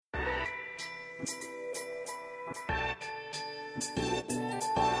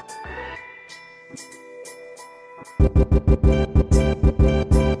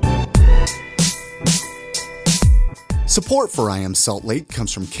Support for I Am Salt Lake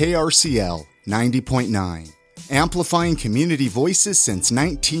comes from KRCL 90.9, amplifying community voices since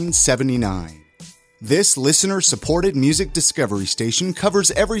 1979. This listener-supported music discovery station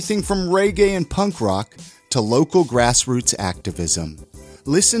covers everything from reggae and punk rock to local grassroots activism.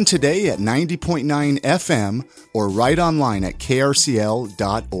 Listen today at 90.9 FM or right online at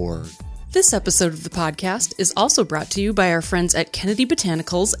krcl.org. This episode of the podcast is also brought to you by our friends at Kennedy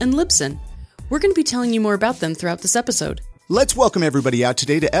Botanicals and Libsyn. We're going to be telling you more about them throughout this episode. Let's welcome everybody out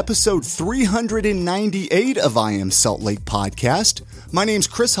today to episode 398 of I Am Salt Lake podcast. My name's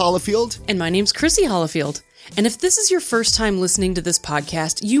Chris Hollifield. And my name's Chrissy Hollifield. And if this is your first time listening to this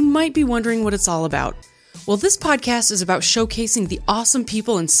podcast, you might be wondering what it's all about. Well, this podcast is about showcasing the awesome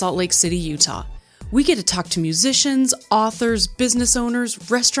people in Salt Lake City, Utah. We get to talk to musicians, authors, business owners,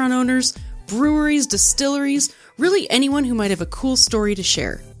 restaurant owners, breweries, distilleries, really anyone who might have a cool story to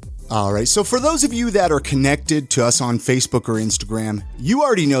share. All right, so for those of you that are connected to us on Facebook or Instagram, you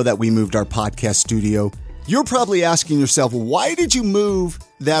already know that we moved our podcast studio. You're probably asking yourself, why did you move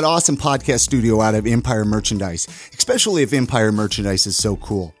that awesome podcast studio out of Empire Merchandise, especially if Empire Merchandise is so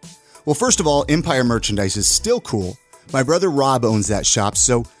cool? Well, first of all, Empire Merchandise is still cool. My brother Rob owns that shop,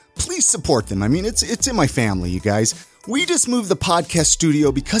 so please support them. I mean, it's in my family, you guys. We just moved the podcast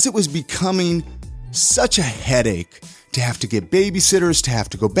studio because it was becoming such a headache to have to get babysitters, to have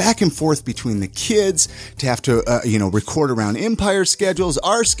to go back and forth between the kids, to have to, record around Empire schedules,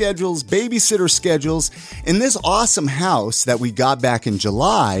 our schedules, babysitter schedules. In this awesome house that we got back in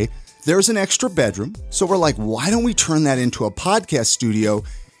July, there's an extra bedroom. So we're like, why don't we turn that into a podcast studio?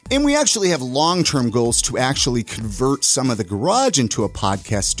 And we actually have long-term goals to actually convert some of the garage into a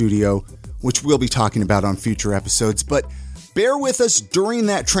podcast studio, which we'll be talking about on future episodes. But bear with us during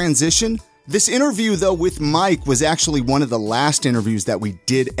that transition. This interview, though, with Mike was actually one of the last interviews that we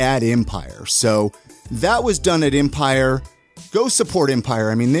did at Empire. So that was done at Empire. Go support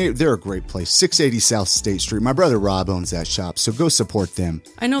Empire. I mean, they're a great place. 680 South State Street. My brother Rob owns that shop, so go support them.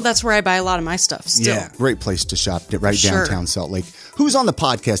 I know that's where I buy a lot of my stuff still. Yeah, great place to shop right downtown Salt Lake. Who's on the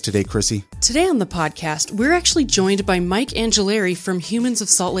podcast today, Chrissy? Today on the podcast, we're actually joined by Mike Angelari from Humans of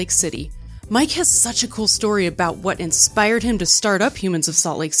Salt Lake City. Mike has such a cool story about what inspired him to start up Humans of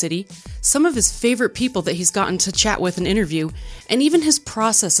Salt Lake City, some of his favorite people that he's gotten to chat with and interview, and even his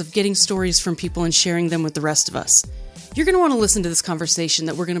process of getting stories from people and sharing them with the rest of us. You're going to want to listen to this conversation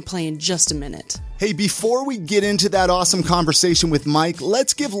that we're going to play in just a minute. Hey, before we get into that awesome conversation with Mike,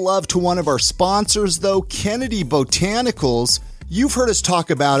 let's give love to one of our sponsors, though, Kennedy Botanicals. You've heard us talk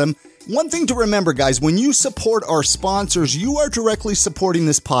about them. One thing to remember, guys, when you support our sponsors, you are directly supporting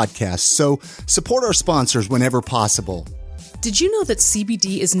this podcast. So support our sponsors whenever possible. Did you know that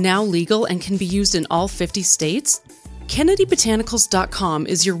CBD is now legal and can be used in all 50 states? KennedyBotanicals.com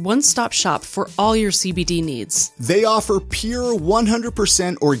is your one-stop shop for all your CBD needs. They offer pure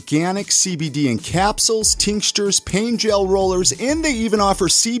 100% organic CBD in capsules, tinctures, pain gel rollers, and they even offer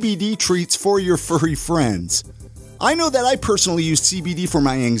CBD treats for your furry friends. I know that I personally use CBD for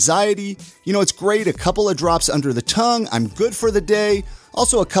my anxiety. You know, it's great. A couple of drops under the tongue. I'm good for the day.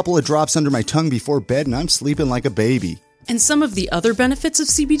 Also, a couple of drops under my tongue before bed, and I'm sleeping like a baby. And some of the other benefits of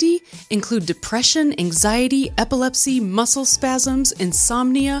CBD include depression, anxiety, epilepsy, muscle spasms,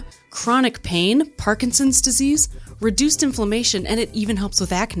 insomnia, chronic pain, Parkinson's disease, reduced inflammation, and it even helps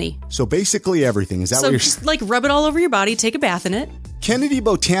with acne. So basically everything. Is that what you're saying? So just rub it all over your body, take a bath in it. Kennedy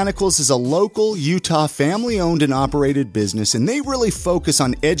Botanicals is a local Utah family-owned and operated business, and they really focus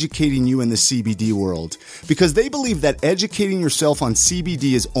on educating you in the CBD world because they believe that educating yourself on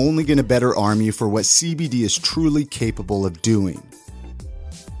CBD is only going to better arm you for what CBD is truly capable of doing.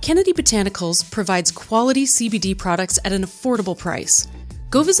 Kennedy Botanicals provides quality CBD products at an affordable price.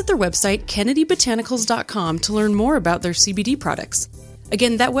 Go visit their website, KennedyBotanicals.com, to learn more about their CBD products.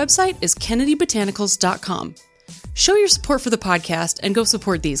 Again, that website is KennedyBotanicals.com. Show your support for the podcast and go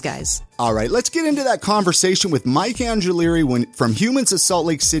support these guys. All right, let's get into that conversation with Mike Angelari from Humans of Salt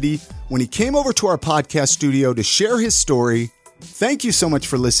Lake City when he came over to our podcast studio to share his story. Thank you so much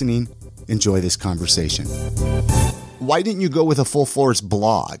for listening. Enjoy this conversation. Why didn't you go with a full force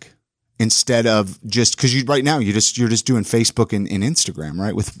blog instead of just because right now you're just doing Facebook and Instagram,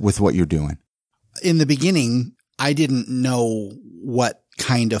 right? With what you're doing. In the beginning, I didn't know what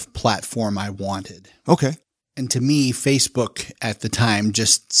kind of platform I wanted. Okay. And to me, Facebook at the time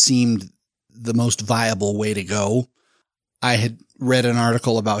just seemed the most viable way to go. I had read an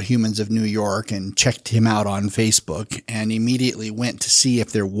article about Humans of New York and checked him out on Facebook and immediately went to see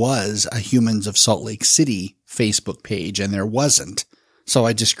if there was a Humans of Salt Lake City Facebook page, and there wasn't. So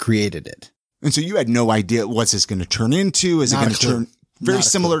I just created it. And so you had no idea what's this going to turn into? Is it going to turn very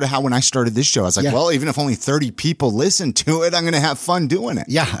similar to how when I started this show? I was like, well, even if only 30 people listen to it, I'm going to have fun doing it.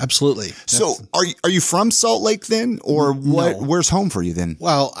 Yeah, absolutely. So are you from Salt Lake then? Or what? No. Where's home for you then?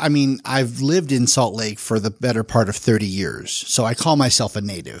 Well, I mean, I've lived in Salt Lake for the better part of 30 years. So I call myself a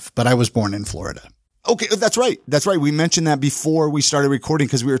native, but I was born in Florida. Okay, that's right. That's right. We mentioned that before we started recording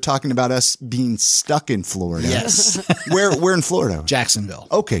because we were talking about us being stuck in Florida. Yes. Where in Florida? Jacksonville.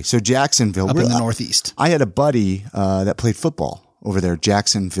 Okay, so Jacksonville. Up in the Northeast. I had a buddy that played football over there,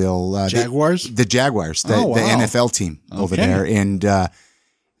 Jacksonville. Jaguars? The Jaguars, the NFL team over there. And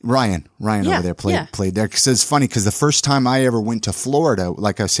Ryan over there played there. Because it's funny because the first time I ever went to Florida,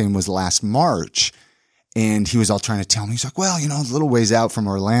 like I was saying, was last March. And he was all trying to tell me, he's like, well, a little ways out from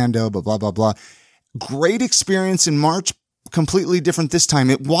Orlando, but blah, blah, blah. Great experience in March. Completely different this time.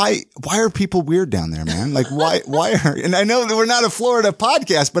 Why are people weird down there, man? Like, why and I know that we're not a Florida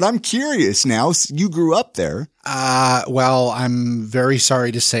podcast, but I'm curious now. You grew up there. Well, I'm very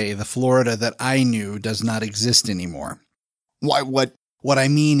sorry to say the Florida that I knew does not exist anymore. Why? What I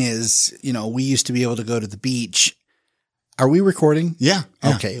mean is, we used to be able to go to the beach. Are we recording? Yeah.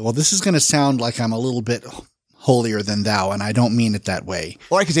 Okay. Well, this is going to sound like I'm a little bit holier than thou, and I don't mean it that way.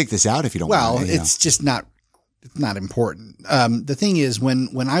 Or I could take this out if you don't want. Well, it's just not important. The thing is,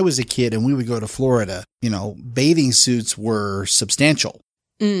 when I was a kid and we would go to Florida, bathing suits were substantial.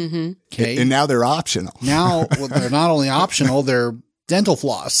 Mm-hmm. Okay. And now they're optional. Now they're not only optional, they're dental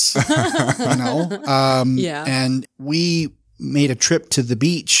floss, Yeah. And we made a trip to the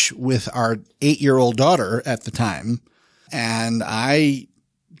beach with our 8-year-old daughter at the time. And I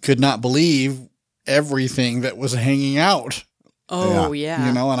could not believe everything that was hanging out. Oh, yeah.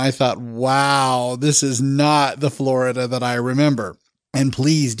 And I thought, wow, this is not the Florida that I remember. And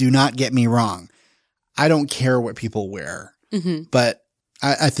please do not get me wrong. I don't care what people wear. Mm-hmm. But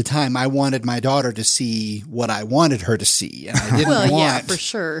at the time, I wanted my daughter to see what I wanted her to see. And I didn't want for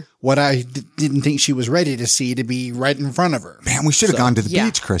sure. what I didn't think she was ready to see to be right in front of her. Man, we should have gone to the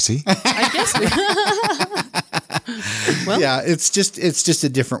beach, Chrissy. I guess Well, yeah, it's just a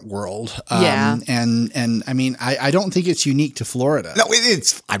different world. And I mean, I don't think it's unique to Florida. No,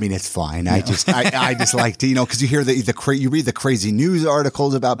 it's fine. I just like to, cause you hear you read the crazy news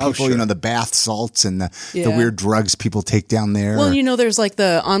articles about people, the bath salts and the weird drugs people take down there. Well, there's like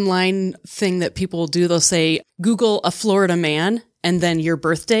the online thing that people do. They'll say, Google a Florida man and then your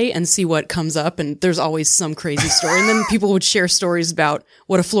birthday and see what comes up. And there's always some crazy story. And then people would share stories about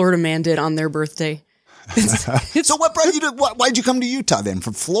what a Florida man did on their birthday. So what brought you to, why'd you come to Utah then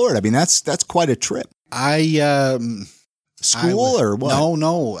from Florida? I mean, that's quite a trip. School or what?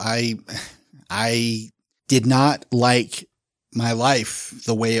 No. I did not like my life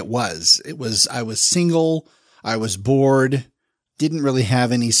the way it was. I was single. I was bored. Didn't really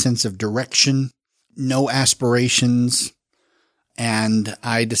have any sense of direction, no aspirations. And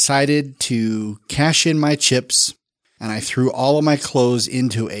I decided to cash in my chips, and I threw all of my clothes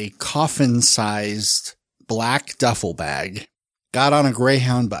into a coffin-sized black duffel bag, got on a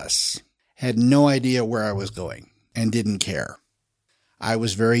Greyhound bus, had no idea where I was going, and didn't care. I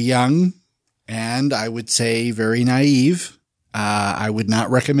was very young, and I would say very naive. I would not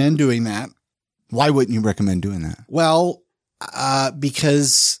recommend doing that. Why wouldn't you recommend doing that? Well,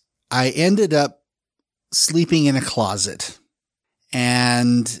 because I ended up sleeping in a closet,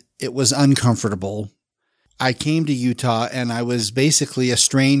 and it was uncomfortable. I came to Utah, and I was basically a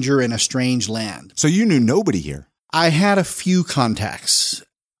stranger in a strange land. So you knew nobody here? I had a few contacts,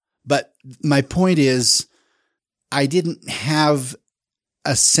 but my point is I didn't have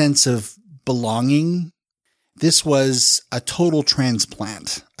a sense of belonging. This was a total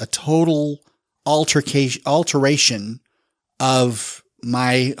transplant, a total alteration of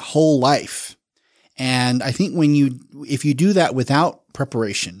my whole life. And I think if you do that without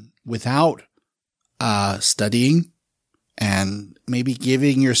preparation, without studying, and maybe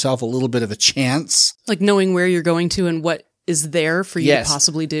giving yourself a little bit of a chance, like knowing where you're going to and what is there for you to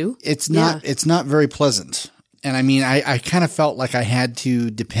possibly do, it's not very pleasant. And I mean, I kind of felt like I had to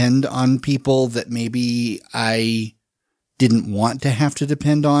depend on people that maybe I didn't want to have to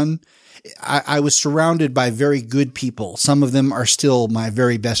depend on. I was surrounded by very good people. Some of them are still my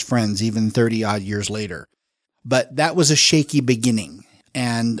very best friends, even 30 odd years later. But that was a shaky beginning.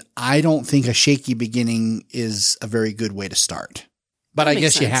 And I don't think a shaky beginning is a very good way to start. But I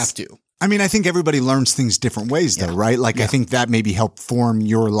guess you have to. I mean, I think everybody learns things different ways though, right? Like I think that maybe helped form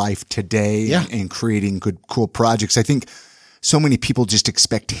your life today and creating good, cool projects. I think so many people just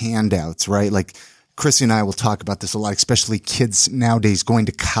expect handouts, right? Like Chrissy and I will talk about this a lot, especially kids nowadays going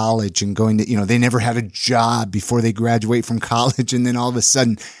to college and going to, they never had a job before they graduate from college. And then all of a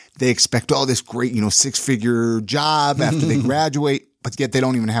sudden they expect all this great, 6-figure job after they graduate, but yet they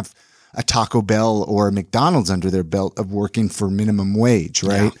don't even have a Taco Bell or a McDonald's under their belt of working for minimum wage,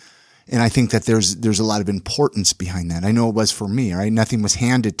 right? Yeah. And I think that there's a lot of importance behind that. I know it was for me, right? Nothing was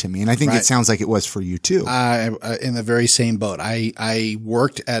handed to me. And I think it sounds like it was for you too. In the very same boat. I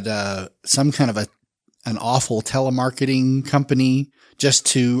worked at some kind of an awful telemarketing company just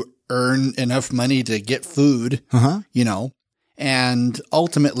to earn enough money to get food, and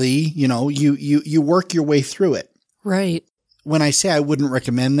ultimately, you work your way through it. Right. When I say I wouldn't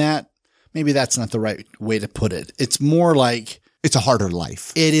recommend that, maybe that's not the right way to put it. It's more like it's a harder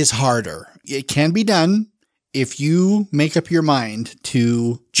life. It is harder. It can be done if you make up your mind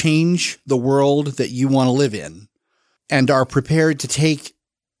to change the world that you want to live in and are prepared to take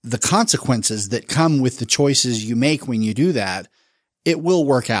the consequences that come with the choices you make when you do that. It will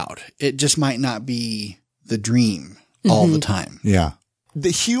work out. It just might not be the dream all the time. Yeah. The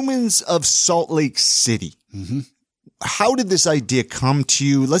Humans of Salt Lake City. Mm-hmm. How did this idea come to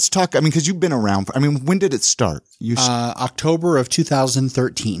you? Let's talk. Because you've been around. When did it start? October of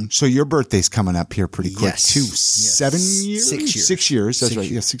 2013. So your birthday's coming up here pretty quick too. Yes. 7 years? 6 years. 6 years. That's right.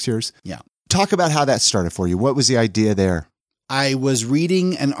 Yeah, 6 years. Yeah. Talk about how that started for you. What was the idea there? I was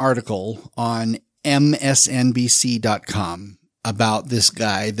reading an article on MSNBC.com about this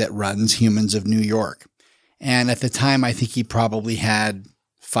guy that runs Humans of New York. And at the time, I think he probably had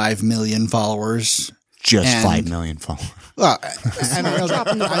 5 million followers. Just 5 million followers. Well,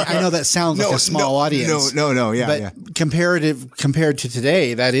 I know that sounds like a small audience. No. Yeah. But compared to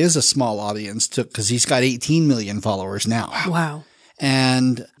today, that is a small audience because he's got 18 million followers now. Wow.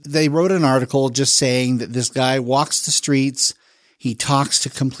 And they wrote an article just saying that this guy walks the streets. He talks to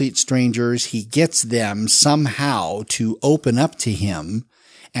complete strangers. He gets them somehow to open up to him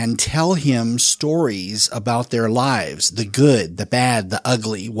and tell him stories about their lives, the good, the bad, the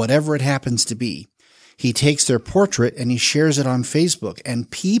ugly, whatever it happens to be. He takes their portrait and he shares it on Facebook, and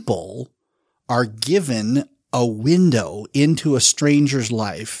people are given a window into a stranger's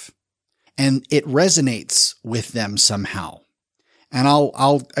life, and it resonates with them somehow. And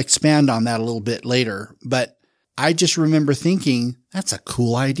I'll expand on that a little bit later, but I just remember thinking, that's a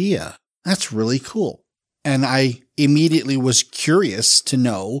cool idea. That's really cool. And I immediately was curious to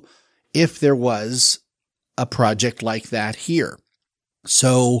know if there was a project like that here.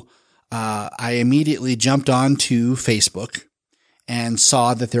 So I immediately jumped onto Facebook and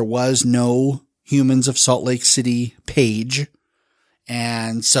saw that there was no Humans of Salt Lake City page.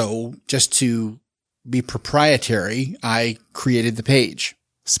 And so just to be proprietary, I created the page.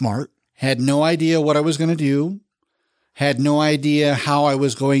 Smart. Had no idea what I was going to do. Had no idea how I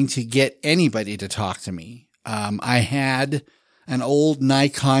was going to get anybody to talk to me. I had an old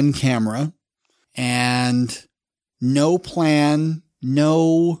Nikon camera and no plan,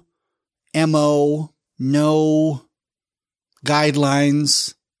 no MO, no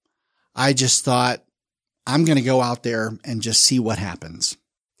guidelines. I just thought, I'm going to go out there and just see what happens.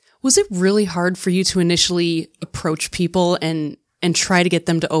 Was it really hard for you to initially approach people and try to get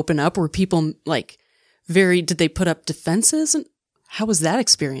them to open up? Were people did they put up defenses? And how was that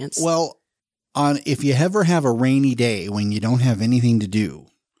experience? Well, if you ever have a rainy day when you don't have anything to do,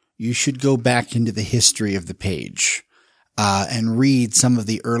 you should go back into the history of the page and read some of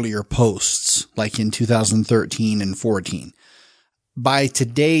the earlier posts, like in 2013 and 14. By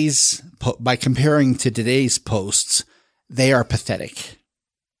comparing to today's posts, they are pathetic.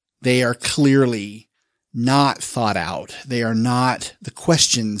 They are clearly not thought out. They are not, the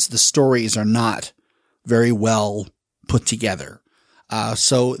questions, the stories are not very well put together.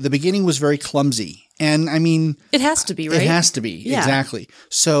 So the beginning was very clumsy. And it has to be, right? It has to be. Yeah. Exactly.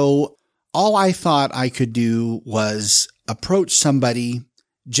 So all I thought I could do was approach somebody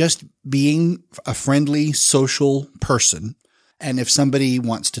just being a friendly social person. And if somebody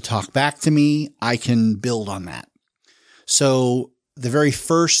wants to talk back to me, I can build on that. So the very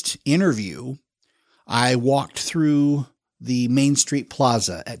first interview, I walked through the Main Street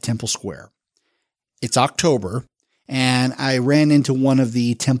Plaza at Temple Square. It's October, and I ran into one of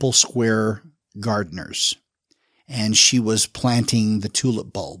the Temple Square gardeners, and she was planting the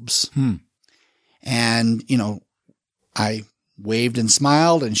tulip bulbs. And, I waved and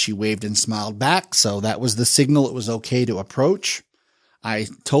smiled, and she waved and smiled back. So that was the signal it was okay to approach. I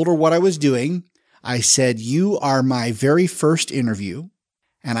told her what I was doing. I said, "You are my very first interview."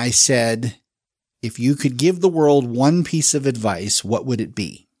 And I said, "If you could give the world one piece of advice, what would it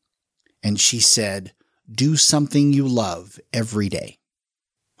be?" And she said, do something you love every day.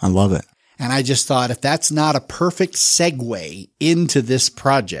 I love it. And I just thought, if that's not a perfect segue into this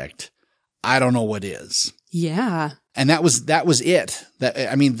project, I don't know what is. Yeah. And that was it.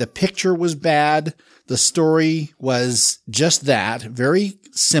 The picture was bad. The story was just that, very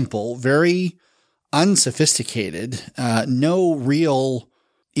simple, very unsophisticated, no real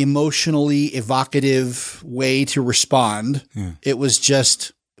emotionally evocative way to respond. Yeah. It was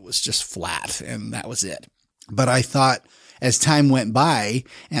just flat, and that was it. But I thought, as time went by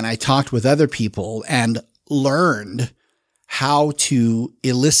and I talked with other people and learned how to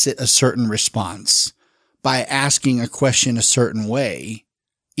elicit a certain response by asking a question a certain way,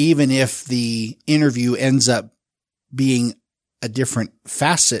 even if the interview ends up being a different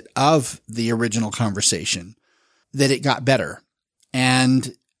facet of the original conversation, that it got better.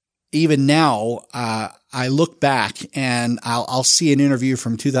 And even now, I look back and I'll see an interview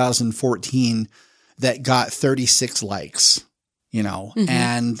from 2014 that got 36 likes,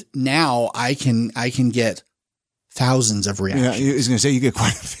 and now I can get thousands of reactions. Yeah, I was going to say, you get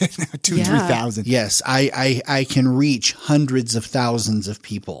quite a bit now, 3,000. Yes. I can reach hundreds of thousands of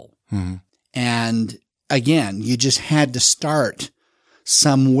people. Mm-hmm. And again, you just had to start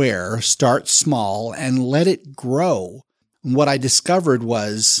somewhere, start small and let it grow. And what I discovered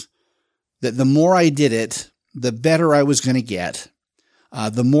was that the more I did it, the better I was going to get.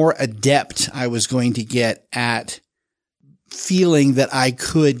 The more adept I was going to get at feeling that I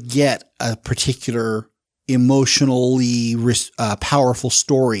could get a particular emotionally powerful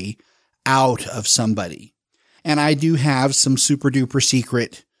story out of somebody. And I do have some super duper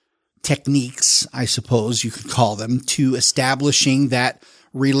secret techniques, I suppose you could call them, to establishing that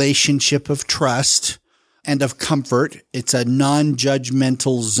relationship of trust and of comfort. It's a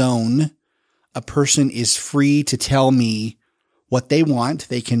non-judgmental zone. A person is free to tell me what they want.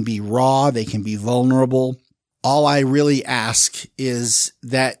 They can be raw. They can be vulnerable. All I really ask is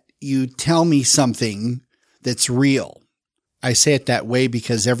that you tell me something that's real. I say it that way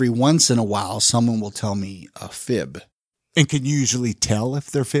because every once in a while, someone will tell me a fib. And can you usually tell if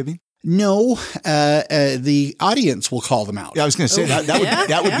they're fibbing? No, the audience will call them out. Yeah, I was going to say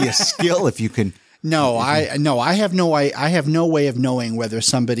that would be a skill if you can. No, I have no way of knowing whether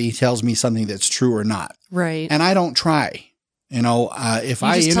somebody tells me something that's true or not. Right. And I don't try. If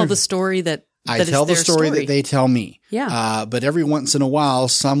I tell the story that I tell the story that they tell me. Yeah. But every once in a while,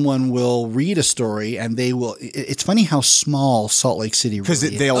 someone will read a story and they will. It's funny how small Salt Lake City really is.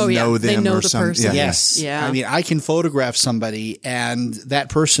 Because they'll know them, they know or the something. person. Yes. Yeah. I mean, I can photograph somebody and that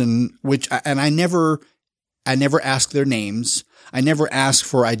person, I never ask their names. I never ask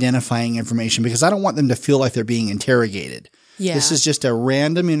for identifying information because I don't want them to feel like they're being interrogated. Yeah. This is just a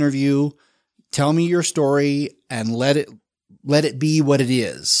random interview. Tell me your story and let it be what it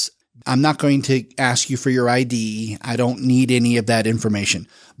is. I'm not going to ask you for your ID. I don't need any of that information,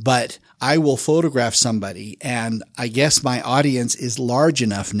 but I will photograph somebody. And I guess my audience is large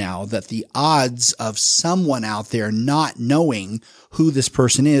enough now that the odds of someone out there not knowing who this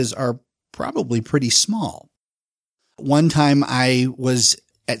person is are probably pretty small. One time I was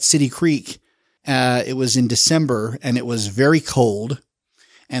at City Creek. It was in December and it was very cold.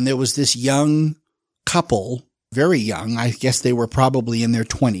 And there was this young couple, very young. I guess they were probably in their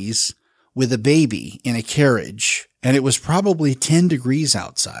 20s with a baby in a carriage. And it was probably 10 degrees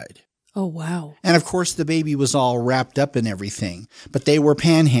outside. Oh, wow. And of course the baby was all wrapped up in everything, but they were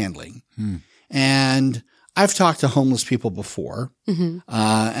panhandling. And I've talked to homeless people before. Mm-hmm.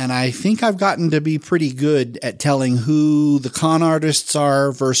 And I think I've gotten to be pretty good at telling who the con artists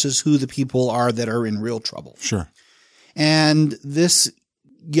are versus who the people are that are in real trouble. Sure. And this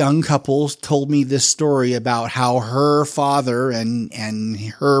young couple told me this story about how her father and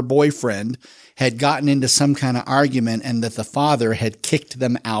her boyfriend had gotten into some kind of argument and that the father had kicked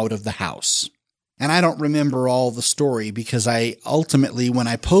them out of the house. And I don't remember all the story because ultimately, when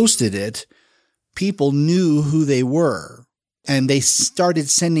I posted it, people knew who they were and they started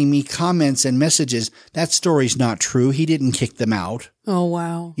sending me comments and messages. That story's not true. He didn't kick them out. Oh,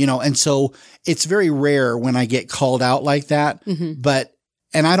 wow. And so it's very rare when I get called out like that,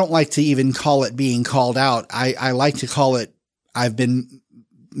 and I don't like to even call it being called out. I like to call it, I've been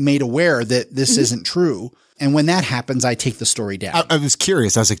made aware that this isn't true. And when that happens, I take the story down. I was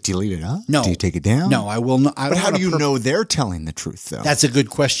curious. I was like, do you leave it up? No. Do you take it down? No, I will not. But how do you know they're telling the truth, though? That's a good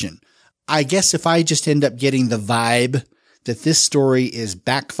question. I guess if I just end up getting the vibe that this story is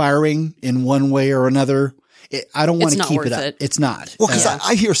backfiring in one way or another, I don't want to keep it up. It's not. Well, because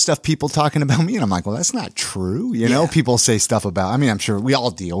I hear stuff people talking about me and I'm like, well, that's not true. People say stuff about, I'm sure we all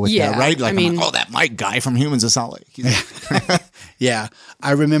deal with that, right? Like, that Mike guy from Humans of Salt Lake. Yeah.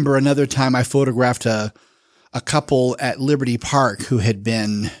 I remember another time I photographed a couple at Liberty Park who had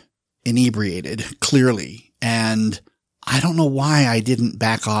been inebriated, clearly. And I don't know why I didn't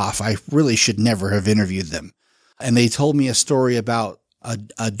back off. I really should never have interviewed them. And they told me a story about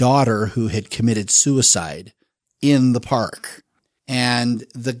a daughter who had committed suicide in the park. And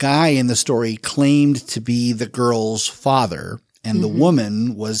the guy in the story claimed to be the girl's father, and the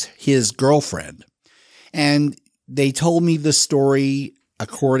woman was his girlfriend. And they told me the story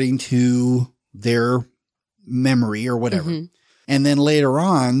according to their memory or whatever. And then later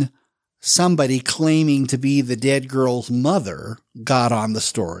on, somebody claiming to be the dead girl's mother got on the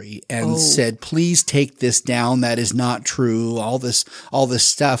story and said, please take this down. That is not true. All this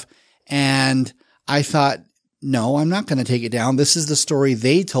stuff. And I thought, no, I'm not going to take it down. This is the story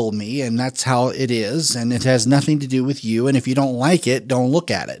they told me, and that's how it is. And it has nothing to do with you. And if you don't like it, don't look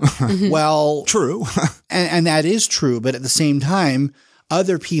at it. Well, true. and that is true. But at the same time,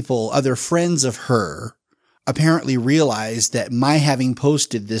 other people, other friends of her apparently realized that my having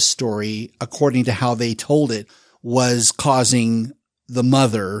posted this story, according to how they told it, was causing the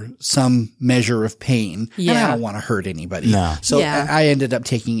mother some measure of pain. Yeah. And I don't want to hurt anybody. No. So Yeah. I ended up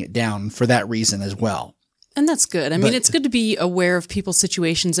taking it down for that reason as well. And that's good. I mean, it's good to be aware of people's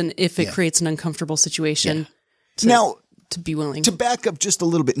situations, and if it creates an uncomfortable situation, to be willing. To back up just a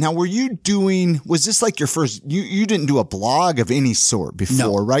little bit. Now, was this like your first, you didn't do a blog of any sort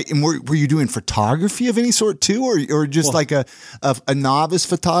before, right? And were you doing photography of any sort too? Or just like a novice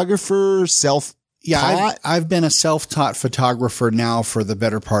photographer, self-taught? Yeah, I've been a self-taught photographer now for the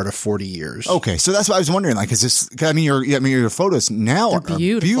better part of 40 years. Okay. So that's what I was wondering. Like, is this, your photos now are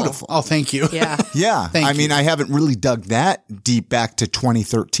beautiful. Oh, thank you. Yeah. Yeah. Thank you. I haven't really dug that deep back to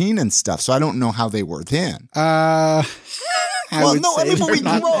 2013 and stuff. So I don't know how they were then. You listen,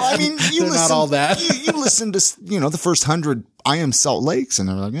 not all that. you listen to, the first 100 I Am Salt Lakes, and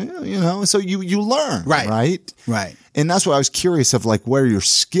they're like, so you learn. Right. And that's what I was curious of, like, where your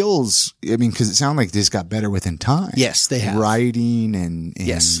skills, because it sounded like they just got better within time. Yes, they have. Writing and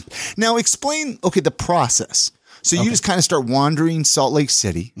yes. Now explain, the process. So you just kind of start wandering Salt Lake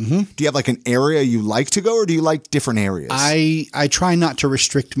City. Mm-hmm. Do you have like an area you like to go, or do you like different areas? I try not to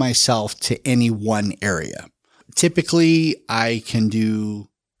restrict myself to any one area. Typically, I can do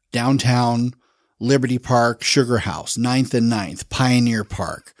downtown, Liberty Park, Sugar House, 9th and 9th, Pioneer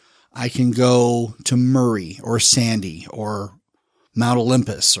Park. I can go to Murray or Sandy or Mount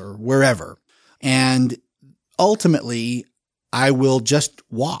Olympus or wherever. And ultimately, I will just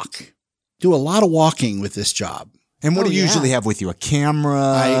walk. Do a lot of walking with this job. And what do you usually have with you? A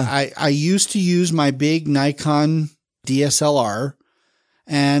camera? I used to use my big Nikon DSLR,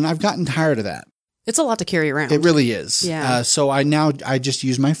 and I've gotten tired of that. It's a lot to carry around. It really is. Yeah. So I just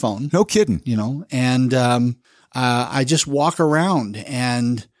use my phone. No kidding. And I just walk around.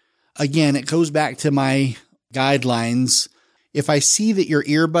 And again, it goes back to my guidelines. If I see that your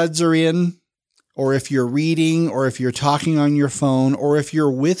earbuds are in, or if you're reading, or if you're talking on your phone, or if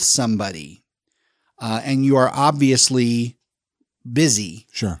you're with somebody, and you are obviously busy,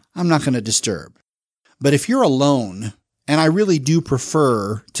 sure, I'm not going to disturb. But if you're alone, and I really do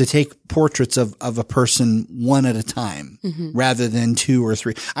prefer to take portraits of a person one at a time rather than 2 or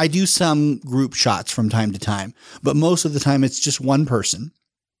 3. I do some group shots from time to time, but most of the time it's just one person.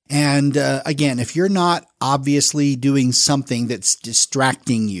 And again, if you're not obviously doing something that's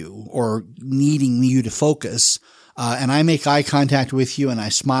distracting you or needing you to focus, and I make eye contact with you and I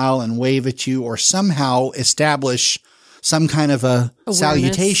smile and wave at you or somehow establish some kind of a awareness.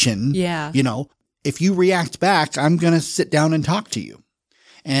 Salutation, yeah. If you react back, I'm going to sit down and talk to you.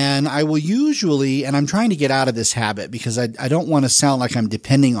 And I will usually, and I'm trying to get out of this habit because I don't want to sound like I'm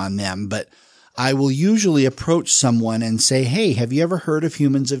depending on them, but I will usually approach someone and say, hey, have you ever heard of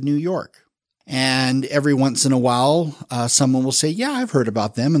Humans of New York? And every once in a while, someone will say, yeah, I've heard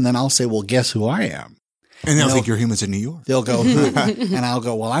about them. And then I'll say, well, guess who I am? And they'll think you're Humans of New York. They'll go, who? And I'll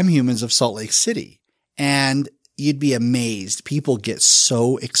go, well, I'm Humans of Salt Lake City. And you'd be amazed. People get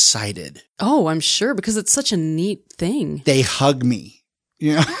so excited. Oh, I'm sure, because it's such a neat thing. They hug me.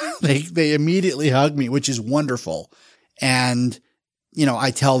 They immediately hug me, which is wonderful. And, I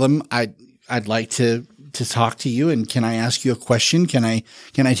tell them I'd like to talk to you. And can I ask you a question? Can I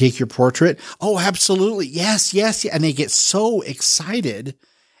take your portrait? Oh, absolutely. Yes. And they get so excited.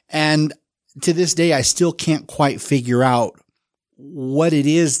 And to this day, I still can't quite figure out what it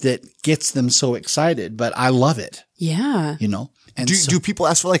is that gets them so excited, but I love it. Yeah. And do people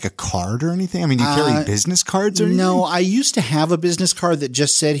ask for like a card or anything? I mean, do you carry business cards or anything? No, I used to have a business card that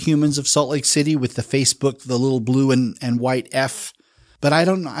just said Humans of Salt Lake City with the Facebook, the little blue and white F, but I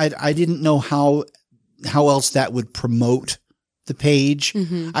didn't know how else that would promote the page.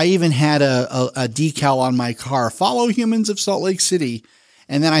 I even had a decal on my car, follow Humans of Salt Lake City.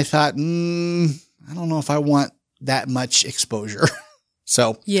 And then I thought, I don't know if I want that much exposure.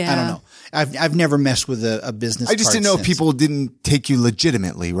 So I don't know. I've never messed with a business. I just didn't know if people didn't take you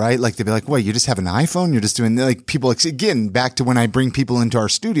legitimately, right? Like they'd be like, "Wait, you just have an iPhone? You're just doing like people again." Back to when I bring people into our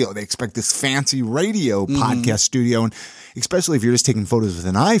studio, they expect this fancy radio podcast studio, and especially if you're just taking photos with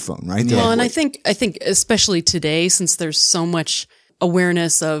an iPhone, right? Well, like, and I think especially today, since there's so much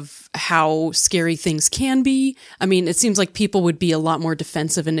awareness of how scary things can be. I mean, it seems like people would be a lot more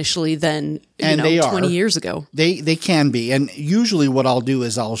defensive initially than 20 years ago. They can be. And usually what I'll do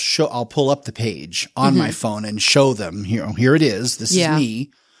is I'll pull up the page on my phone and show them, here it is. This is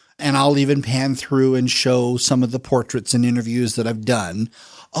me. And I'll even pan through and show some of the portraits and interviews that I've done.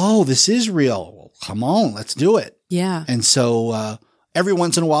 Oh, this is real. Well, come on, let's do it. Yeah. And so, every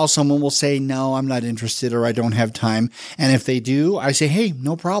once in a while, someone will say, no, I'm not interested or I don't have time. And if they do, I say, hey,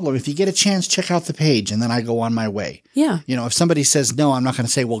 no problem. If you get a chance, check out the page. And then I go on my way. Yeah. If somebody says no, I'm not going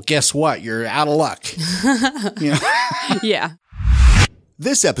to say, well, guess what? You're out of luck. Yeah.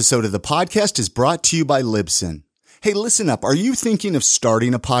 This episode of the podcast is brought to you by Libsyn. Hey, listen up. Are you thinking of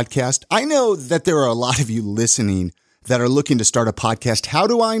starting a podcast? I know that there are a lot of you listening that are looking to start a podcast. How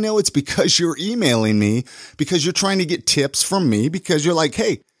do I know? It's because you're emailing me, because you're trying to get tips from me, because you're like,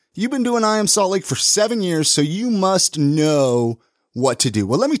 hey, you've been doing I Am Salt Lake for 7 years, so you must know what to do.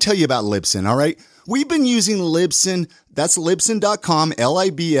 Well, let me tell you about Libsyn, all right? We've been using Libsyn. That's Libsyn.com,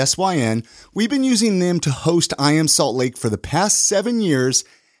 Libsyn. We've been using them to host I Am Salt Lake for the past 7 years,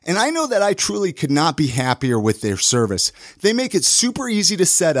 and I know that I truly could not be happier with their service. They make it super easy to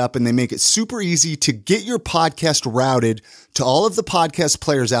set up, and they make it super easy to get your podcast routed to all of the podcast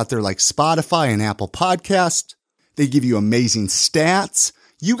players out there like Spotify and Apple Podcasts. They give you amazing stats.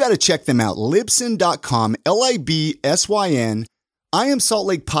 You got to check them out. Libsyn.com, Libsyn. I Am Salt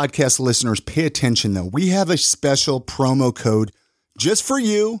Lake podcast listeners, pay attention though. We have a special promo code just for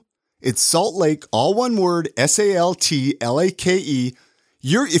you. It's Salt Lake, all one word, SALTLAKE.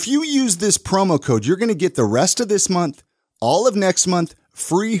 If you use this promo code, you're going to get the rest of this month, all of next month,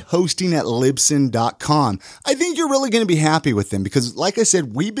 free hosting at Libsyn.com. I think you're really going to be happy with them because, like I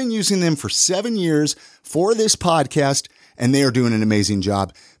said, we've been using them for 7 years for this podcast, and they are doing an amazing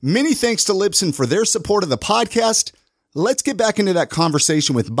job. Many thanks to Libsyn for their support of the podcast. Let's get back into that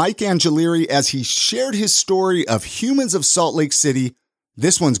conversation with Mike Angileri as he shared his story of Humans of Salt Lake City.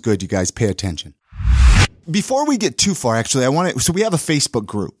 This one's good, you guys. Pay attention. Before we get too far, actually, so we have a Facebook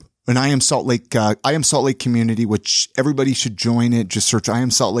group, an I Am Salt Lake community, which everybody should join it. Just search I Am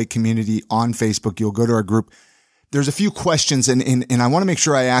Salt Lake community on Facebook. You'll go to our group. There's a few questions and I want to make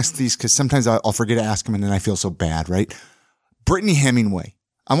sure I ask these because sometimes I'll forget to ask them and then I feel so bad, right? Brittany Hemingway.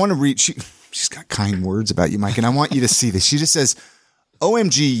 I want to read, she's got kind words about you, Mike, and I want you to see this. She just says,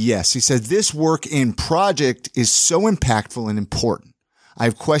 OMG, yes. She said, this work in project is so impactful and important. I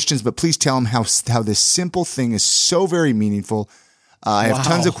have questions, but please tell them how this simple thing is so very meaningful. I have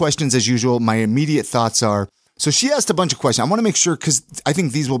tons of questions as usual. My immediate thoughts are, so she asked a bunch of questions. I want to make sure, because I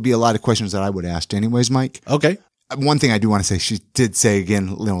think these will be a lot of questions that I would ask anyways, Mike. Okay. One thing I do want to say, she did say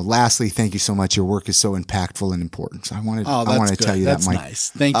again, lastly, thank you so much. Your work is so impactful and important. So I wanted to tell you that, Mike. That's nice.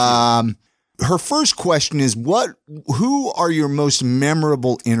 Thank you. Her first question is, who are your most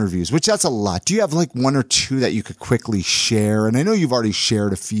memorable interviews? Which that's a lot. Do you have like one or two that you could quickly share? And I know you've already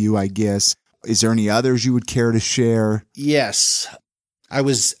shared a few, I guess. Is there any others you would care to share? Yes. I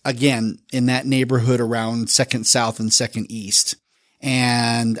was, again, in that neighborhood around 2nd South and 2nd East.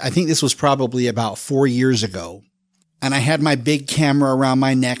 And I think this was probably about 4 years ago. And I had my big camera around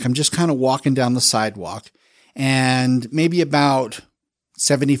my neck. I'm just kind of walking down the sidewalk. And maybe about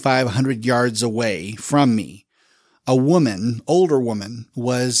 7,500 yards away from me, a woman, older woman,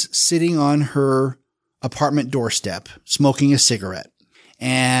 was sitting on her apartment doorstep smoking a cigarette.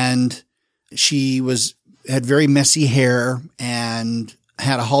 And she had very messy hair and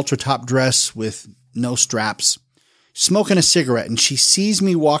had a halter top dress with no straps, smoking a cigarette. And she sees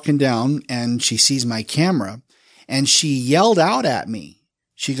me walking down and she sees my camera and she yelled out at me.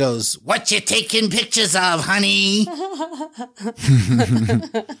 She goes, "What you taking pictures of, honey?"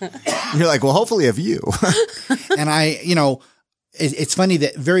 You're like, well, hopefully of you. And it's funny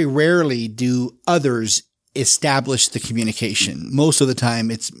that very rarely do others establish the communication. Most of the time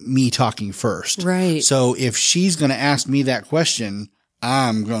it's me talking first. Right. So if she's going to ask me that question,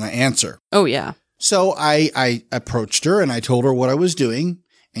 I'm going to answer. Oh, yeah. So I approached her and I told her what I was doing.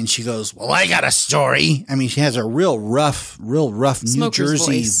 And she goes, "Well, I got a story." I mean, she has a real rough New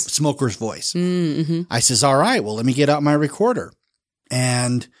Jersey smoker's voice. Mm-hmm. I says, "All right, well, let me get out my recorder."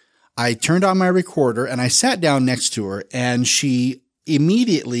 And I turned on my recorder and I sat down next to her, and she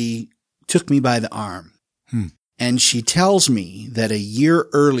immediately took me by the arm. And she tells me that a year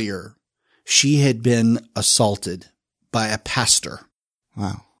earlier, she had been assaulted by a pastor.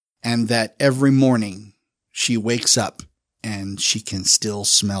 Wow. And that every morning she wakes up and she can still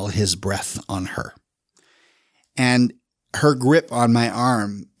smell his breath on her. And her grip on my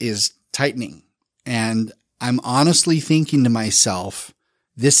arm is tightening. And I'm honestly thinking to myself,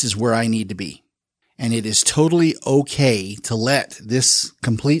 this is where I need to be. And it is totally okay to let this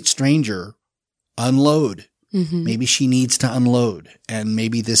complete stranger unload. Maybe she needs to unload, and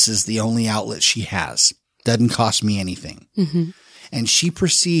maybe this is the only outlet she has. Doesn't cost me anything. And she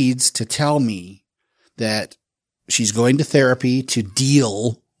proceeds to tell me that she's going to therapy to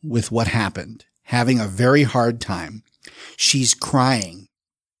deal with what happened, having a very hard time. She's crying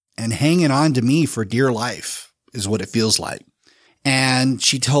and hanging on to me for dear life is what it feels like. And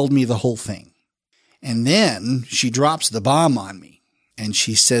she told me the whole thing. And then she drops the bomb on me, and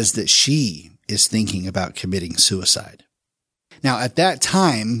she says that she is thinking about committing suicide. Now, at that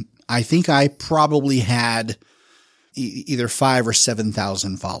time, I think I probably had either 5,000 or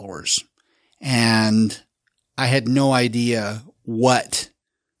 7,000 followers, and I had no idea what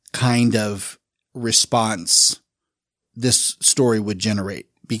kind of response this story would generate,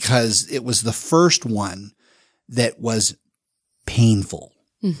 because it was the first one that was painful.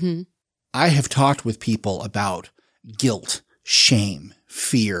 I have talked with people about guilt, shame,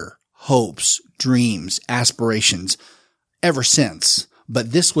 fear, hopes, dreams, aspirations ever since.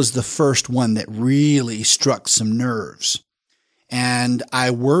 But this was the first one that really struck some nerves. And I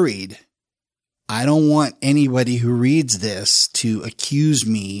worried, I don't want anybody who reads this to accuse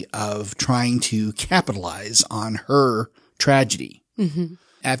me of trying to capitalize on her tragedy.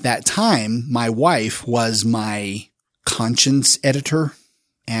 At that time, my wife was my conscience editor,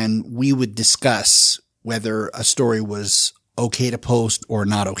 and we would discuss whether a story was okay to post or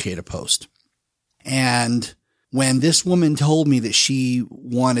not okay to post. And when this woman told me that she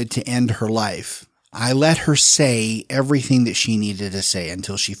wanted to end her life, I let her say everything that she needed to say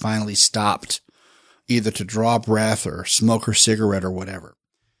until she finally stopped, either to draw breath or smoke her cigarette or whatever.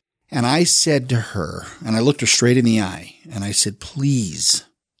 And I said to her, and I looked her straight in the eye, and I said, please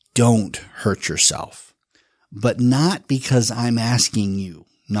don't hurt yourself, but not because I'm asking you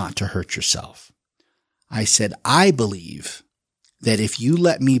not to hurt yourself. I said, I believe that if you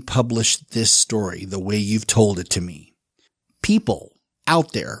let me publish this story the way you've told it to me, people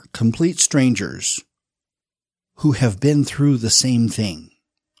out there, complete strangers, who have been through the same thing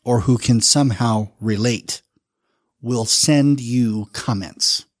or who can somehow relate will send you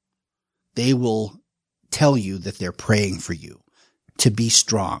comments. They will tell you that they're praying for you, to be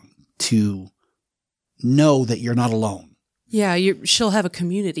strong, to know that you're not alone. Yeah, she'll have a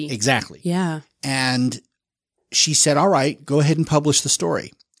community. Exactly. Yeah. And she said, all right, go ahead and publish the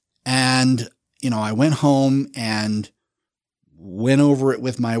story. And, I went home and went over it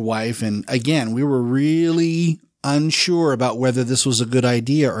with my wife. And again, we were really unsure about whether this was a good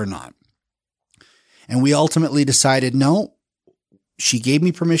idea or not. And we ultimately decided, no, she gave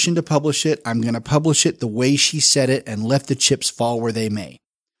me permission to publish it. I'm going to publish it the way she said it and let the chips fall where they may.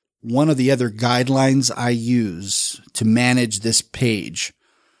 One of the other guidelines I use to manage this page,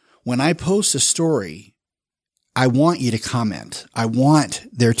 when I post a story, I want you to comment. I want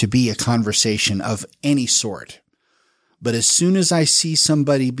there to be a conversation of any sort. But as soon as I see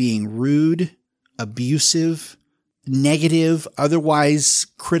somebody being rude, abusive, negative, otherwise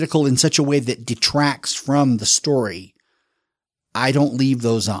critical in such a way that detracts from the story, I don't leave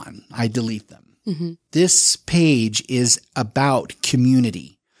those on. I delete them. This page is about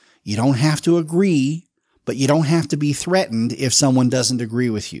community. You don't have to agree, but you don't have to be threatened if someone doesn't agree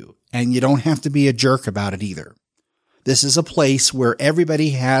with you. And you don't have to be a jerk about it either. This is a place where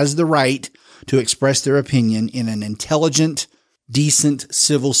everybody has the right to express their opinion in an intelligent, decent,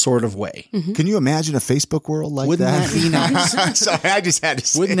 civil sort of way. Can you imagine a Facebook world like Wouldn't that? that be nice? Sorry, I just had to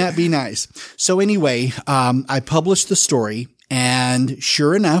say. Wouldn't that be nice? So anyway, I published the story, and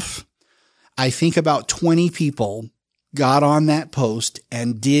sure enough, I think about 20 people got on that post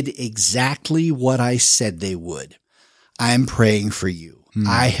and did exactly what I said they would. I'm praying for you.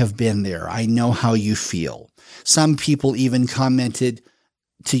 I have been there. I know how you feel. Some people even commented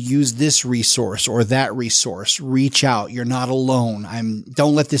to use this resource or that resource. Reach out. You're not alone.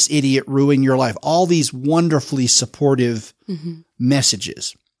 Don't let this idiot ruin your life. All these wonderfully supportive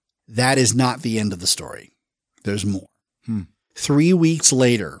messages. That is not the end of the story. There's more. 3 weeks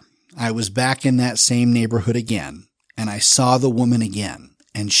later, I was back in that same neighborhood again, and I saw the woman again,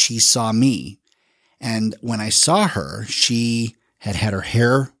 and she saw me. And when I saw her, she had her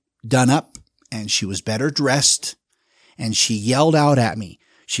hair done up and she was better dressed, and she yelled out at me.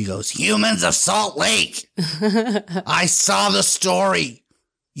 She goes, "Humans of Salt Lake, I saw the story.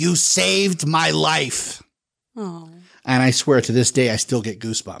 You saved my life." Oh, And I swear to this day, I still get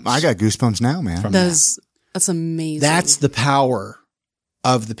goosebumps. I got goosebumps now, man. From that's amazing. That's the power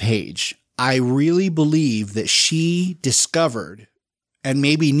of the page. I really believe that she discovered and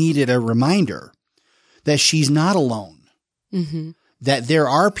maybe needed a reminder that she's not alone, that there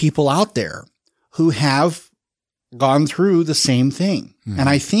are people out there who have gone through the same thing. And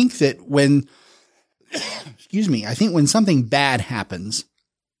I think that when something bad happens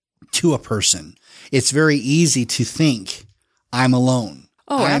to a person, it's very easy to think, I'm alone.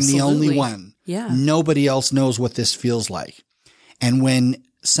 Oh, I'm absolutely. the only one. Yeah. Nobody else knows what this feels like. And when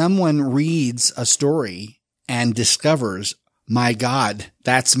someone reads a story and discovers, my God,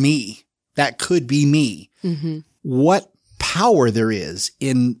 that's me. That could be me. What power there is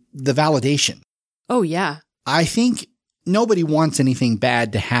in the validation. Oh, yeah. I think nobody wants anything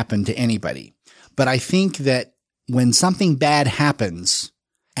bad to happen to anybody. But I think that when something bad happens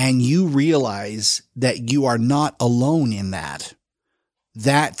and you realize that you are not alone in that,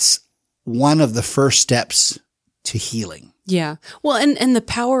 that's one of the first steps to healing. Yeah. Well, and the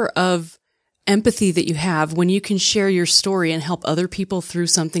power of empathy that you have when you can share your story and help other people through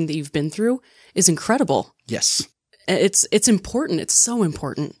something that you've been through is incredible. Yes. It's important. It's so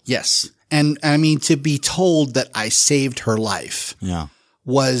important. Yes. And I mean, to be told that I saved her life Yeah.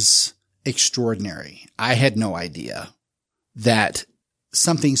 was extraordinary. I had no idea that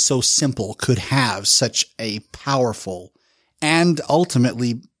something so simple could have such a powerful and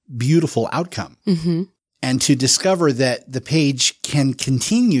ultimately beautiful outcome. And to discover that the page can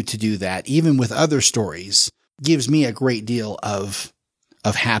continue to do that, even with other stories, gives me a great deal of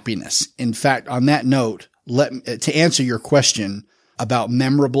happiness. In fact, on that note, to answer your question about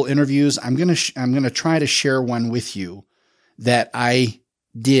memorable interviews, I'm going to try to share one with you that I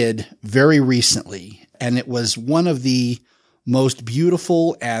did very recently. And it was one of the most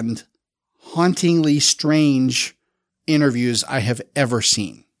beautiful and hauntingly strange interviews I have ever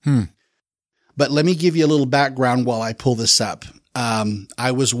seen. But let me give you a little background while I pull this up.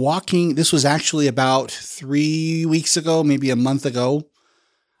 I was walking, this was actually about 3 weeks ago, maybe a month ago.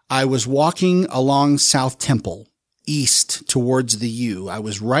 I was walking along South Temple, east towards the U. I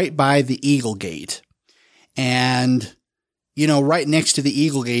was right by the Eagle Gate. And, you know, right next to the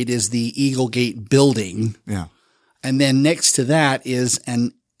Eagle Gate is the Eagle Gate building. Yeah. And then next to that is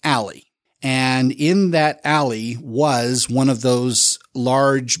an alley. And in that alley was one of those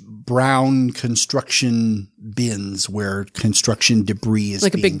large brown construction bins where construction debris is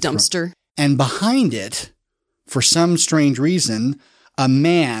Like a being big dumpster. And behind it, for some strange reason, a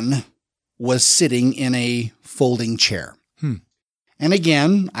man was sitting in a folding chair. And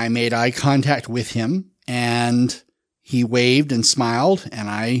again, I made eye contact with him, and he waved and smiled, and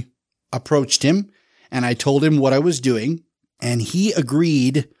I approached him, and I told him what I was doing, and he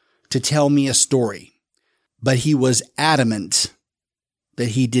agreed to tell me a story. But he was adamant that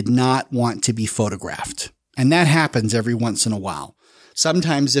he did not want to be photographed. And that happens every once in a while.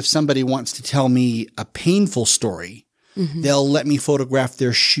 Sometimes if somebody wants to tell me a painful story, they'll let me photograph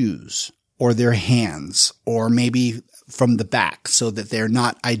their shoes or their hands, or maybe from the back so that they're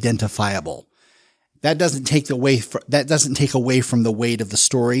not identifiable. That doesn't take away from the weight of the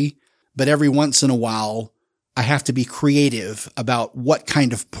story, but every once in a while, I have to be creative about what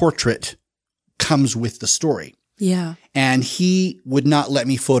kind of portrait comes with the story. Yeah. And he would not let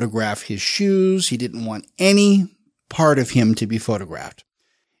me photograph his shoes. He didn't want any part of him to be photographed.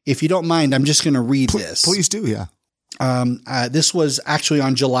 If you don't mind, I'm just going to read this. Please do, yeah. This was actually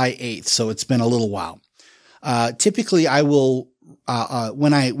on July 8th, so it's been a little while. Typically, I will,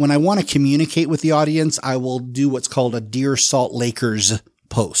 when I want to communicate with the audience, I will do what's called a Dear Salt Lakers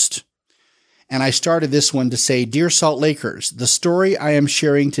post. And I started this one to say, Dear Salt Lakers, the story I am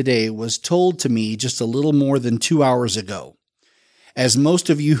sharing today was told to me just a little more than 2 hours ago. As most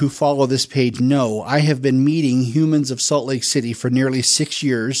of you who follow this page know, I have been meeting humans of Salt Lake City for nearly 6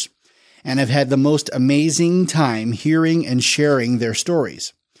 years and have had the most amazing time hearing and sharing their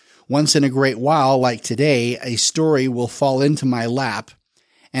stories. Once in a great while, like today, a story will fall into my lap,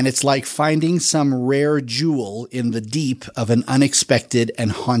 and it's like finding some rare jewel in the deep of an unexpected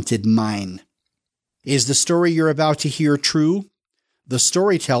and haunted mine. Is the story you're about to hear true? The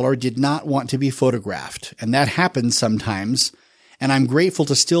storyteller did not want to be photographed, and that happens sometimes, and I'm grateful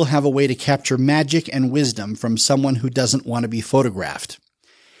to still have a way to capture magic and wisdom from someone who doesn't want to be photographed.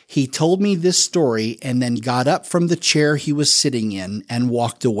 He told me this story and then got up from the chair he was sitting in and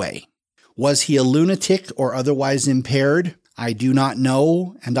walked away. Was he a lunatic or otherwise impaired? I do not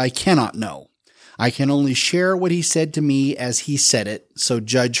know, and I cannot know. I can only share what he said to me as he said it, so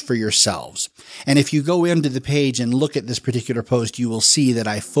judge for yourselves. And if you go into the page and look at this particular post, you will see that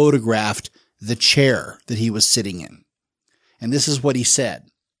I photographed the chair that he was sitting in. And this is what he said.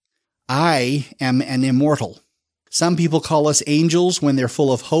 I am an immortal. Some people call us angels when they're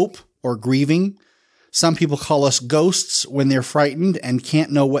full of hope or grieving. Some people call us ghosts when they're frightened and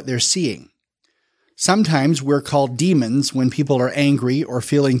can't know what they're seeing. Sometimes we're called demons when people are angry or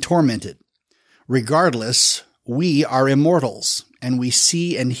feeling tormented. Regardless, we are immortals and we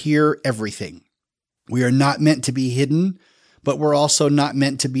see and hear everything. We are not meant to be hidden, but we're also not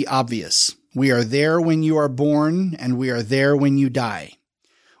meant to be obvious. We are there when you are born and we are there when you die.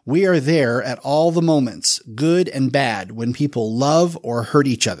 We are there at all the moments, good and bad, when people love or hurt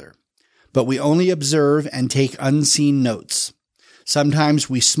each other. But we only observe and take unseen notes. Sometimes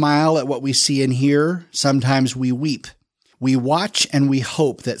we smile at what we see and hear. Sometimes we weep. We watch and we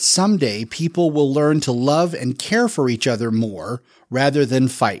hope that someday people will learn to love and care for each other more rather than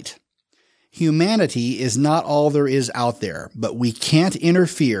fight. Humanity is not all there is out there, but we can't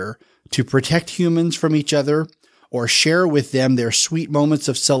interfere to protect humans from each other or share with them their sweet moments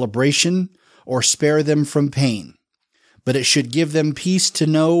of celebration or spare them from pain. But it should give them peace to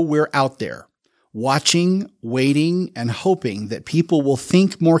know we're out there, watching, waiting, and hoping that people will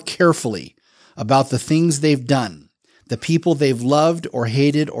think more carefully about the things they've done, the people they've loved or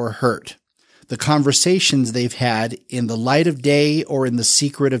hated or hurt, the conversations they've had in the light of day or in the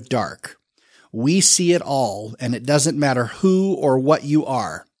secret of dark. We see it all, and it doesn't matter who or what you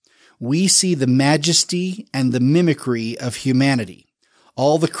are. We see the majesty and the mimicry of humanity,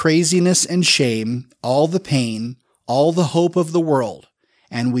 all the craziness and shame, all the pain, all the hope of the world,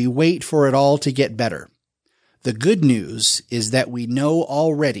 and we wait for it all to get better. The good news is that we know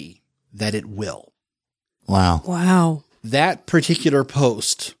already that it will. Wow. Wow. That particular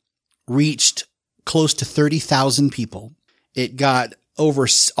post reached close to 30,000 people. It got over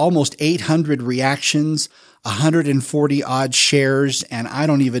almost 800 reactions, 140 odd shares, and I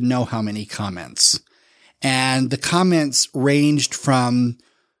don't even know how many comments. And the comments ranged from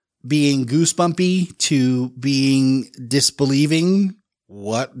being goosebumpy to being disbelieving.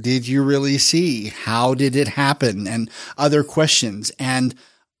 What did you really see? How did it happen? And other questions. And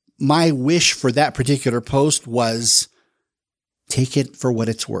my wish for that particular post was take it for what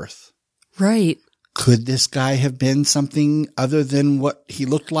it's worth. Right. Could this guy have been something other than what he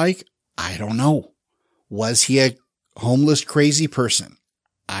looked like? I don't know. Was he a homeless, crazy person?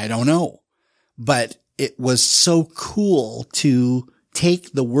 I don't know. But it was so cool to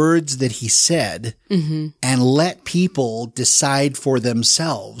take the words that he said and let people decide for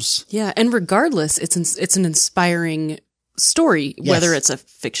themselves. Yeah. And regardless, it's an inspiring story, Yes. whether it's a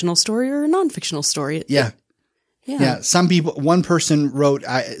fictional story or a non-fictional story. Yeah. Yeah. Some people, one person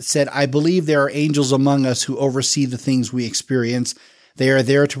said, I believe there are angels among us who oversee the things we experience. They are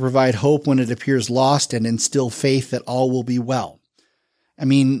there to provide hope when it appears lost and instill faith that all will be well. I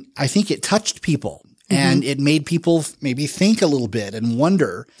mean, I think it touched people and it made people maybe think a little bit and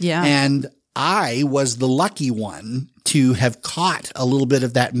wonder. Yeah. And I was the lucky one to have caught a little bit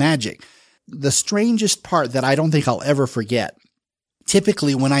of that magic. The strangest part that I don't think I'll ever forget,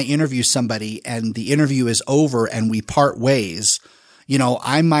 typically when I interview somebody and the interview is over and we part ways, you know,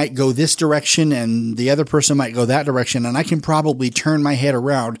 I might go this direction and the other person might go that direction, and I can probably turn my head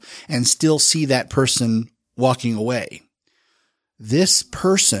around and still see that person walking away. This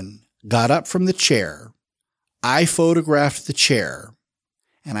person got up from the chair. I photographed the chair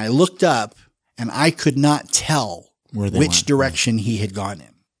and I looked up and I could not tell which direction he had gone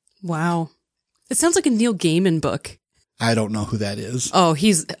in. Wow. It sounds like a Neil Gaiman book. I don't know who that is. Oh,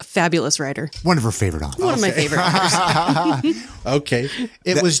 he's a fabulous writer. One of her favorite authors. One of my favorite authors. Okay.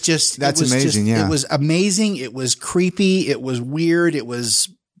 It was just, that's amazing. Yeah. It was amazing. It was creepy. It was weird. It was.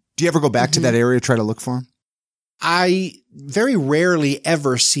 Do you ever go back to that area, try to look for him? I very rarely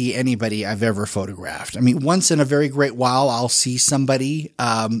ever see anybody I've ever photographed. I mean, once in a very great while, I'll see somebody.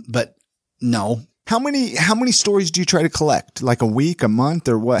 But no. How many stories do you try to collect? Like a week, a month,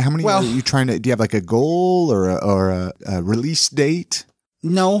 or what? How many are you trying to, do you have like a goal or a release date?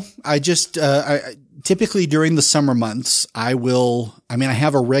 No, I just, I typically during the summer months, I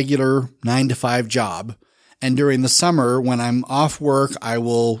have a regular 9-to-5 job. And during the summer, when I'm off work, I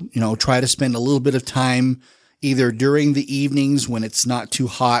will, try to spend a little bit of time either during the evenings when it's not too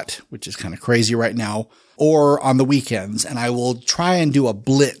hot, which is kind of crazy right now, or on the weekends. And I will try and do a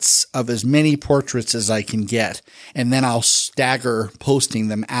blitz of as many portraits as I can get. And then I'll stagger posting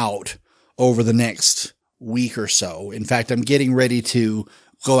them out over the next week or so. In fact, I'm getting ready to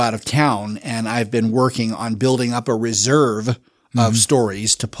go out of town, and I've been working on building up a reserve of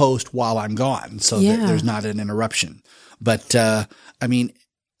stories to post while I'm gone, so that there's not an interruption. But, I mean,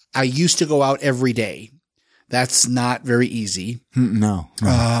 I used to go out every day. That's not very easy. No.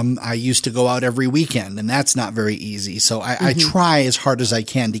 I used to go out every weekend, and that's not very easy. So I try as hard as I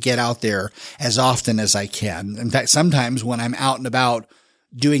can to get out there as often as I can. In fact, sometimes when I'm out and about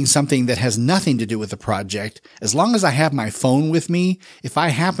doing something that has nothing to do with the project, as long as I have my phone with me, if I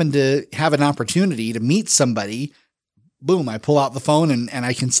happen to have an opportunity to meet somebody, boom, I pull out the phone and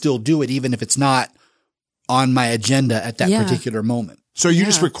I can still do it, even if it's not on my agenda at that particular moment. So are you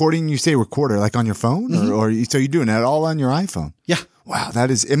just recording, you say recorder, like on your phone? Or so you're doing that all on your iPhone? Yeah. Wow. That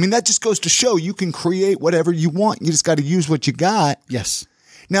just goes to show you can create whatever you want. You just got to use what you got. Yes.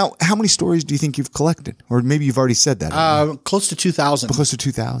 Now, how many stories do you think you've collected? Or maybe you've already said that. Close to 2,000. Close to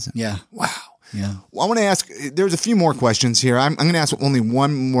 2,000. Yeah. Wow. Yeah. Well, I want to ask, there's a few more questions here. I'm going to ask only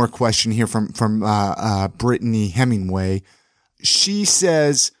one more question here from Brittany Hemingway. She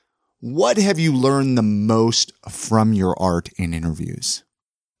says, what have you learned the most from your art in interviews?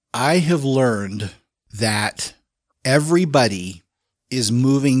 I have learned that everybody is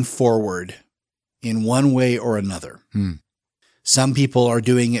moving forward in one way or another. Some people are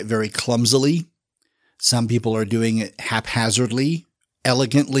doing it very clumsily. Some people are doing it haphazardly,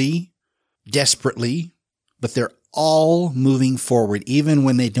 elegantly, desperately, but they're all moving forward, even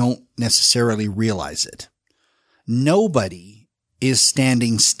when they don't necessarily realize it. Nobody is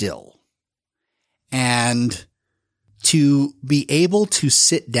standing still. And to be able to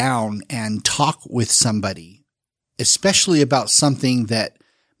sit down and talk with somebody, especially about something that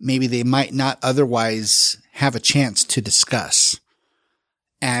maybe they might not otherwise have a chance to discuss,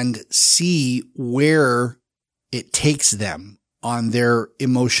 and see where it takes them on their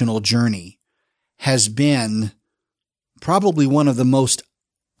emotional journey, has been probably one of the most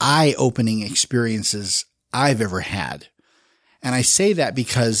eye-opening experiences I've ever had. And I say that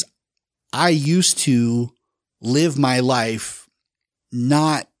because I used to live my life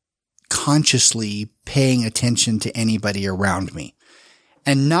not consciously paying attention to anybody around me.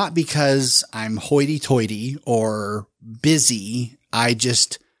 And not because I'm hoity-toity or busy.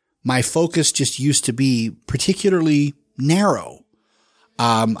 My focus just used to be particularly narrow.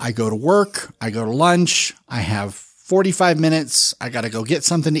 I go to work, I go to lunch, I have 45 minutes, I got to go get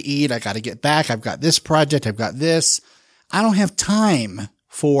something to eat, I got to get back, I've got this project, I've got this. I don't have time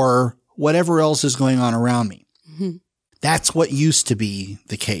for whatever else is going on around me. That's what used to be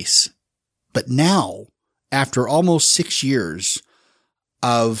the case. But now, after almost 6 years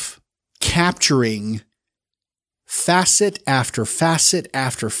of capturing facet after facet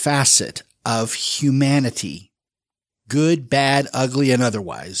after facet of humanity, good, bad, ugly, and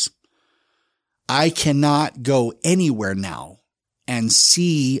otherwise, I cannot go anywhere now and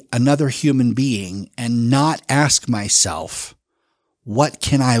see another human being and not ask myself, what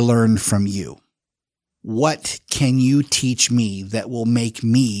can I learn from you? What can you teach me that will make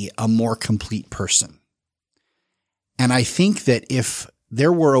me a more complete person? And I think that if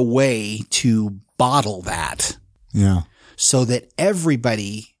there were a way to bottle that, so that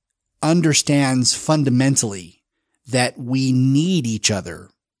everybody understands fundamentally that we need each other,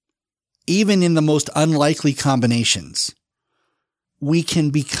 even in the most unlikely combinations, we can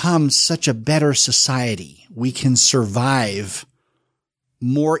become such a better society. We can survive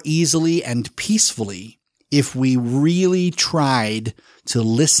more easily and peacefully if we really tried to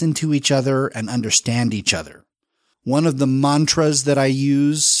listen to each other and understand each other. One of the mantras that I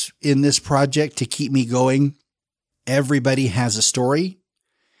use in this project to keep me going, everybody has a story,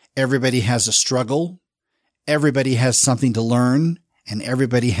 everybody has a struggle, everybody has something to learn, and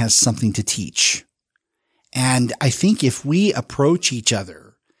everybody has something to teach. And I think if we approach each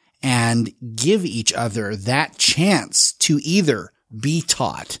other and give each other that chance to either be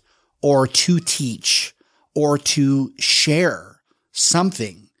taught or to teach or to share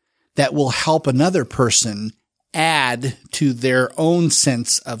something that will help another person add to their own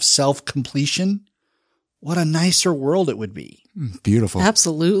sense of self-completion, what a nicer world it would be. Beautiful.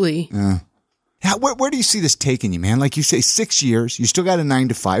 Absolutely. Yeah. Where do you see this taking you, man? Like you say, 6 years, you still got a 9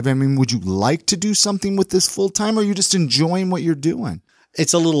 to 5. I mean, would you like to do something with this full time, or are you just enjoying what you're doing?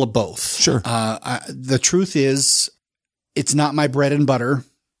 It's a little of both. Sure. The truth is, it's not my bread and butter.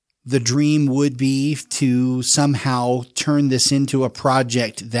 The dream would be to somehow turn this into a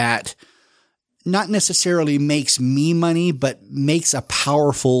project that not necessarily makes me money, but makes a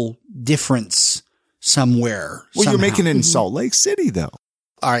powerful difference somewhere. Well, somehow. You're making it in Salt Lake City, though.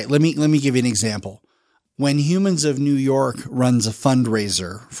 All right, let me give you an example. When Humans of New York runs a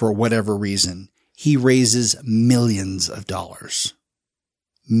fundraiser for whatever reason, he raises millions of dollars.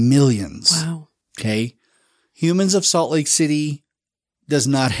 Millions. Wow. Okay. Humans of Salt Lake City does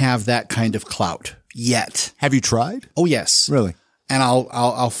not have that kind of clout yet. Have you tried? Oh, yes. Really? And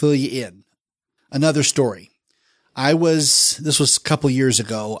I'll fill you in. Another story. This was a couple years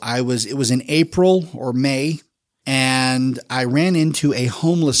ago. It was in April or May, and I ran into a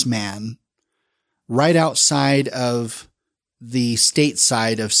homeless man right outside of the state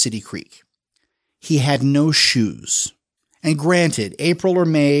side of City Creek. He had no shoes. And granted, April or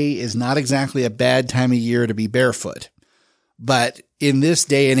May is not exactly a bad time of year to be barefoot. But in this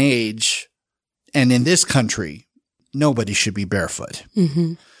day and age, and in this country, nobody should be barefoot.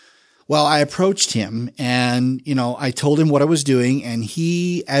 Mm-hmm. Well, I approached him and, I told him what I was doing, and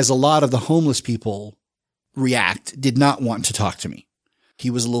he, as a lot of the homeless people react, did not want to talk to me. He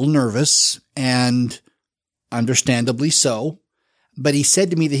was a little nervous, and understandably so, but he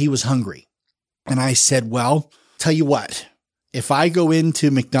said to me that he was hungry. And I said, well, tell you what, if I go into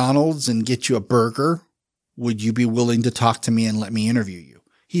McDonald's and get you a burger, would you be willing to talk to me and let me interview you?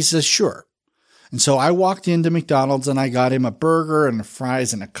 He says, sure. And so I walked into McDonald's and I got him a burger and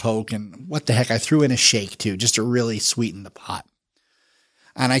fries and a Coke, and what the heck, I threw in a shake too, just to really sweeten the pot.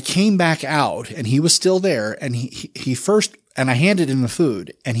 And I came back out and he was still there, and he first, and I handed him the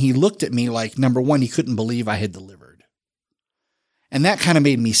food, and he looked at me like, number one, he couldn't believe I had delivered. And that kind of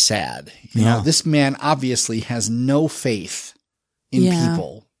made me sad. You know, this man obviously has no faith in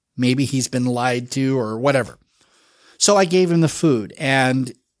people. Maybe he's been lied to or whatever. So I gave him the food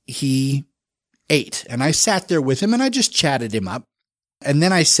and he ate, and I sat there with him and I just chatted him up. And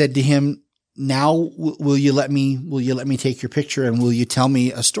then I said to him, now will you let me take your picture and will you tell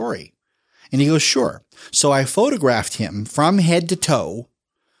me a story? And he goes, sure. So I photographed him from head to toe,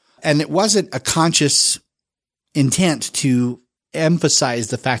 and it wasn't a conscious intent to emphasize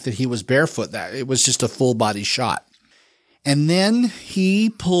the fact that he was barefoot. That it was just a full body shot. And then he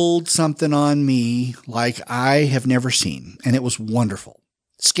pulled something on me like I have never seen, and it was wonderful,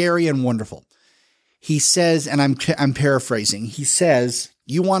 scary and wonderful. He says, and I'm paraphrasing, he says,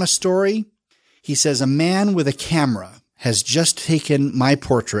 you want a story? He says, a man with a camera has just taken my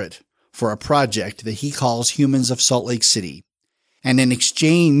portrait for a project that he calls Humans of Salt Lake City. And in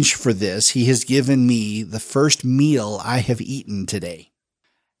exchange for this, he has given me the first meal I have eaten today.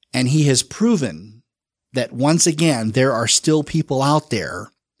 And he has proven that once again, there are still people out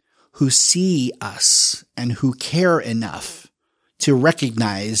there who see us and who care enough to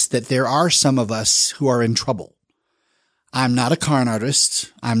recognize that there are some of us who are in trouble. I'm not a con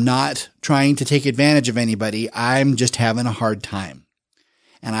artist. I'm not trying to take advantage of anybody. I'm just having a hard time.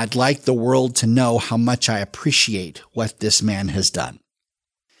 And I'd like the world to know how much I appreciate what this man has done.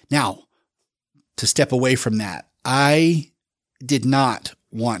 Now, to step away from that, I did not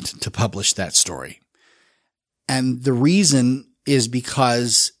want to publish that story. And the reason is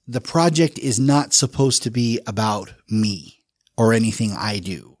because the project is not supposed to be about me or anything I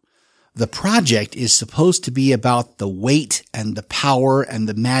do. The project is supposed to be about the weight and the power and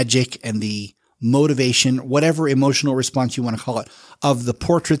the magic and the motivation, whatever emotional response you want to call it, of the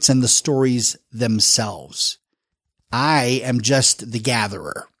portraits and the stories themselves. I am just the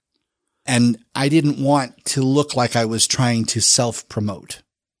gatherer, and I didn't want to look like I was trying to self-promote.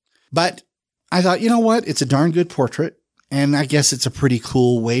 But I thought, you know what? It's a darn good portrait, and I guess it's a pretty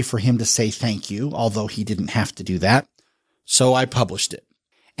cool way for him to say thank you, although he didn't have to do that. So I published it.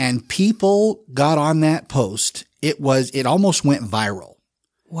 And people got on that post. It almost went viral.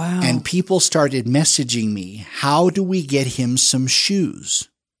 Wow. And people started messaging me, how do we get him some shoes?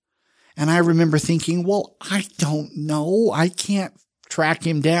 And I remember thinking, well, I don't know. I can't track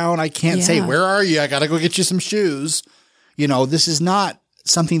him down. I can't say, where are you? I got to go get you some shoes. This is not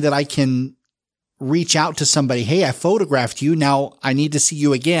something that I can reach out to somebody. Hey, I photographed you. Now I need to see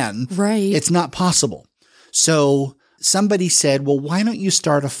you again. Right. It's not possible. So somebody said, well, why don't you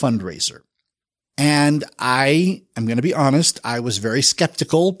start a fundraiser? And I am going to be honest, I was very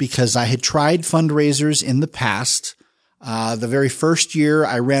skeptical because I had tried fundraisers in the past. The very first year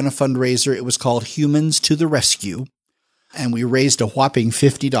I ran a fundraiser, it was called Humans to the Rescue, and we raised a whopping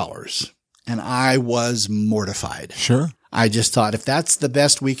 $50. And I was mortified. Sure. I just thought, if that's the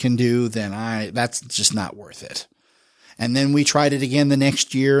best we can do, then that's just not worth it. And then we tried it again the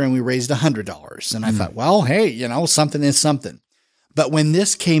next year and we raised $100. And I thought, well, hey, something is something. But when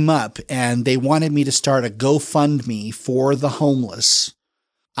this came up and they wanted me to start a GoFundMe for the homeless,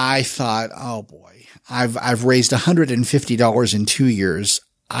 I thought, oh boy, I've raised $150 in 2 years.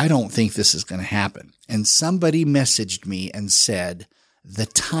 I don't think this is going to happen. And somebody messaged me and said, the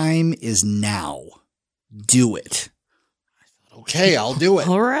time is now. Do it. I thought, okay, I'll do it.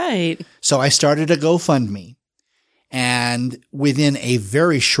 All right. So I started a GoFundMe. And within a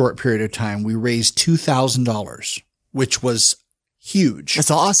very short period of time, we raised $2,000, which was huge.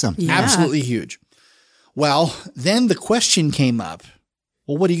 That's awesome. Yeah. Absolutely huge. Well, then the question came up,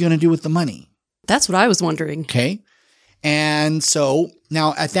 well, what are you going to do with the money? That's what I was wondering. Okay. And so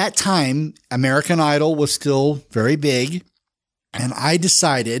now at that time, American Idol was still very big. And I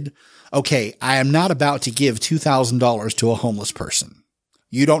decided, okay, I am not about to give $2,000 to a homeless person.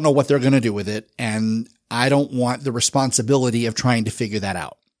 You don't know what they're going to do with it. And I don't want the responsibility of trying to figure that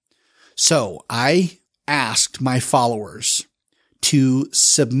out. So I asked my followers to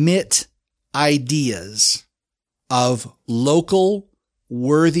submit ideas of local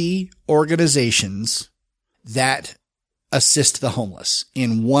worthy organizations that assist the homeless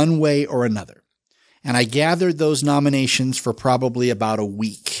in one way or another. And I gathered those nominations for probably about a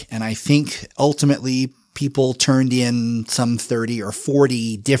week. And I think ultimately people turned in some 30 or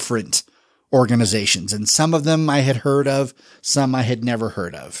 40 different organizations. And some of them I had heard of, some I had never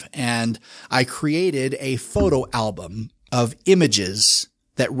heard of. And I created a photo album of images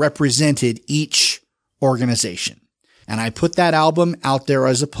that represented each organization. And I put that album out there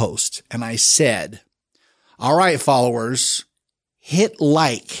as a post. And I said, all right, followers, hit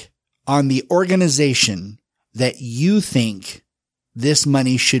like on the organization that you think this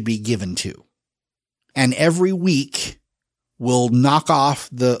money should be given to. And every week we'll knock off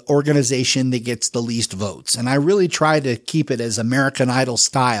the organization that gets the least votes. And I really tried to keep it as American Idol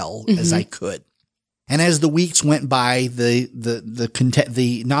style as I could. And as the weeks went by,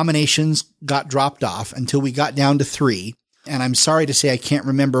 the nominations got dropped off until we got down to 3. And I'm sorry to say I can't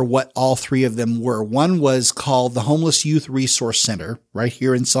remember what all 3 of them were. One was called the Homeless Youth Resource Center right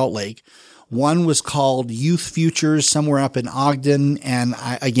here in Salt Lake. One was called Youth Futures somewhere up in Ogden. And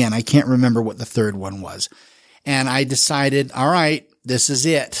I can't remember what the third one was. And I decided, all right, this is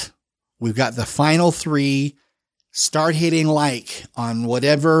it. We've got the final 3. Start hitting like on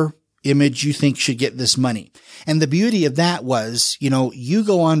whatever image you think should get this money. And the beauty of that was, you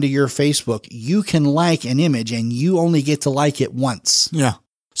go onto your Facebook, you can like an image and you only get to like it once. Yeah.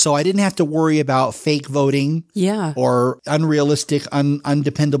 So I didn't have to worry about fake voting or unrealistic,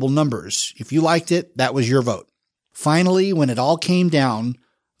 undependable numbers. If you liked it, that was your vote. Finally, when it all came down,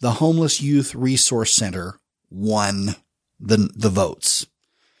 the Homeless Youth Resource Center won the votes.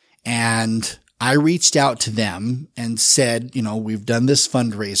 And I reached out to them and said, we've done this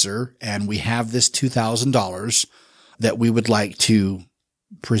fundraiser and we have this $2,000 that we would like to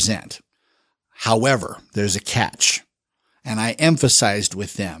present. However, there's a catch. And I emphasized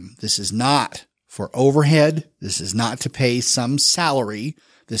with them, this is not for overhead. This is not to pay some salary.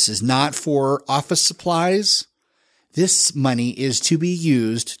 This is not for office supplies. This money is to be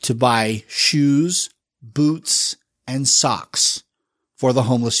used to buy shoes, boots, and socks for the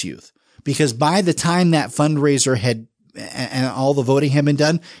homeless youth. Because by the time that fundraiser and all the voting had been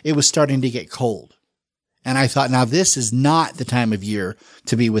done, it was starting to get cold. And I thought, now this is not the time of year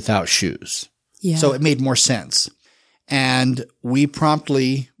to be without shoes. Yeah. So it made more sense. And we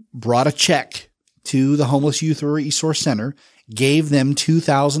promptly brought a check to the Homeless Youth Resource Center, gave them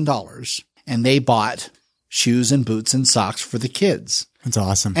 $2,000, and they bought shoes and boots and socks for the kids. That's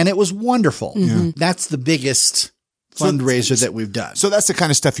awesome. And it was wonderful. Mm-hmm. That's the biggest fundraiser that we've done. So that's the kind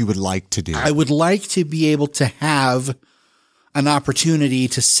of stuff you would like to do. I would like to be able to have an opportunity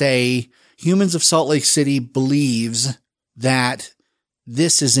to say Humans of Salt Lake City believes that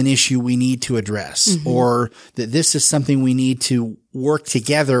this is an issue we need to address, or that this is something we need to work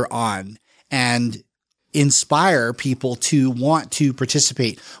together on and inspire people to want to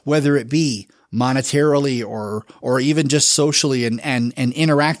participate, whether it be monetarily or even just socially and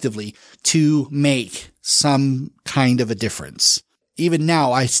interactively, to make some kind of a difference. Even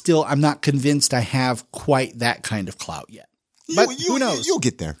now, I'm not convinced I have quite that kind of clout yet. But who knows? You'll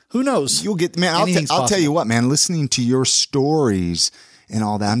get there. Who knows? You'll get, man, I'll tell you what, man, listening to your stories and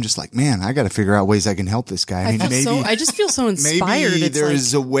all that, I'm just like, man, I got to figure out ways I can help this guy. I just feel so inspired. Maybe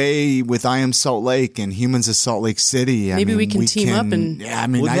there's a way with I Am Salt Lake and Humans of Salt Lake City. Maybe we can team up and. Yeah,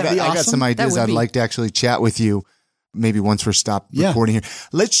 I got some ideas I'd like to actually chat with you. Maybe once we're stopped recording here.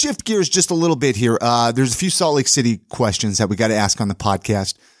 Let's shift gears just a little bit here. There's a few Salt Lake City questions that we got to ask on the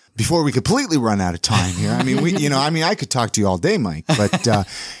podcast before we completely run out of time here. I mean, I could talk to you all day, Mike, but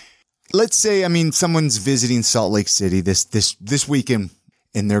let's say, someone's visiting Salt Lake City this weekend.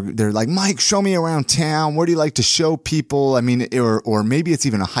 And they're like, Mike, show me around town. Where do you like to show people? Or maybe it's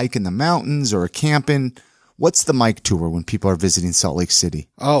even a hike in the mountains or a camping. What's the Mike tour when people are visiting Salt Lake City?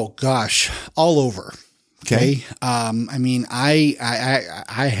 Oh gosh, all over. Okay. I mean, I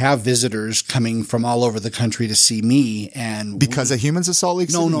have visitors coming from all over the country to see me, and Because of Humans of Salt Lake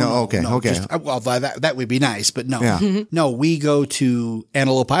City? No. Okay. Just, well, that would be nice, but no. Yeah. No, we go to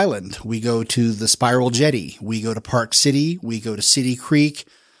Antelope Island. We go to the Spiral Jetty. We go to Park City. We go to City Creek.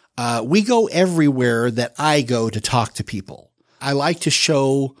 We go everywhere that I go to talk to people. I like to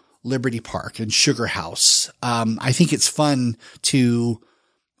show Liberty Park and Sugar House. I think it's fun to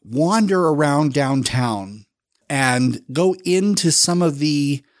wander around downtown and go into some of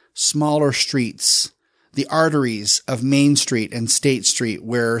the smaller streets, the arteries of Main Street and State Street,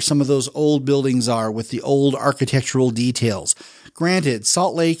 where some of those old buildings are with the old architectural details. Granted,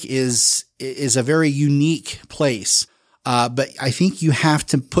 Salt Lake is a very unique place. But I think you have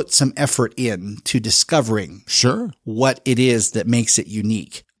to put some effort in to discovering what it is that makes it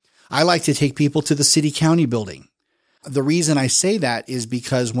unique. I like to take people to the city county building. The reason I say that is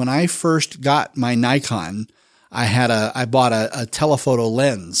because when I first got my Nikon, I bought a telephoto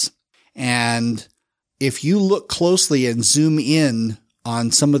lens. And if you look closely and zoom in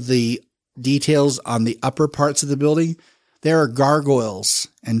on some of the details on the upper parts of the building, there are gargoyles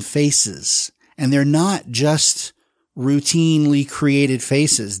and faces, and they're not just routinely created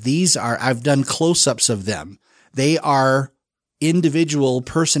faces. I've done close-ups of them. They are individual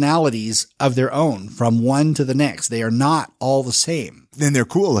personalities of their own from one to the next. They are not all the same. And they're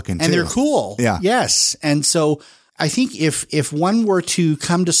cool looking too. And they're cool. Yeah. Yes. And so I think if one were to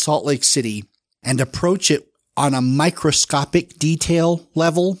come to Salt Lake City and approach it on a microscopic detail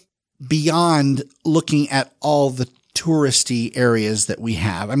level beyond looking at all the touristy areas that we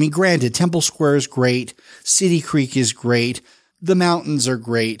have. I mean, granted, Temple Square is great. City Creek is great. The mountains are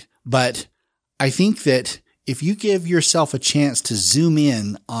great. But I think that if you give yourself a chance to zoom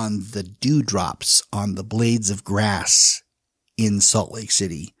in on the dewdrops on the blades of grass in Salt Lake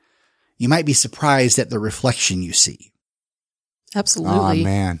City, you might be surprised at the reflection you see. Absolutely. Oh,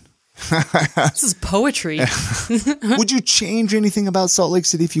 man. This is poetry. Would you change anything about Salt Lake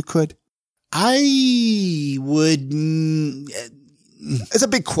City if you could? I would. It's a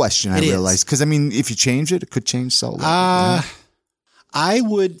big question, I realize. Because, I mean, if you change it, it could change Salt Lake. I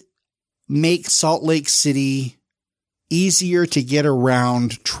would make Salt Lake City easier to get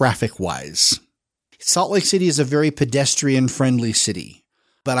around traffic-wise. Salt Lake City is a very pedestrian-friendly city,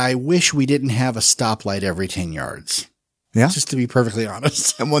 but I wish we didn't have a stoplight every 10 yards. Yeah. Just to be perfectly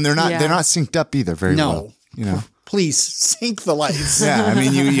honest. And when they're not synced up either very well. You know. Please sync the lights. Yeah. I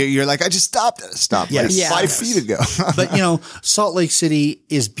mean, you're like, I just stopped at a stoplight 5 feet ago. But, Salt Lake City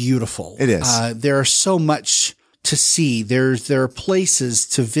is beautiful. It is. There's so much to see. There are places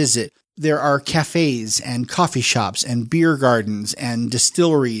to visit. There are cafes and coffee shops and beer gardens and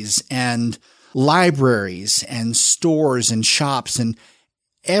distilleries and libraries and stores and shops, and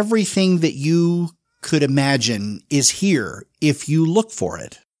everything that you could imagine is here if you look for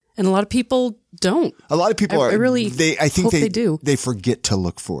it. And a lot of people don't. A lot of people I think they do. They forget to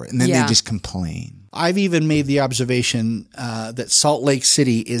look for it, and then they just complain. I've even made the observation that Salt Lake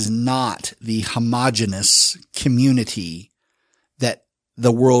City is not the homogeneous community that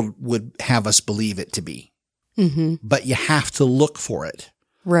the world would have us believe it to be. Mm-hmm. But you have to look for it.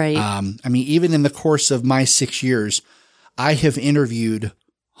 Right. I mean, even in the course of my 6 years, I have interviewed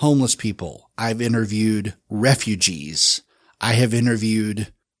homeless people. I've interviewed refugees. I have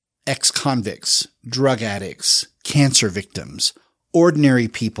interviewed ex-convicts, drug addicts, cancer victims, ordinary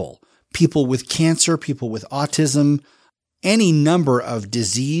people, people with cancer, people with autism, any number of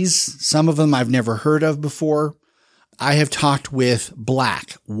disease. Some of them I've never heard of before. I have talked with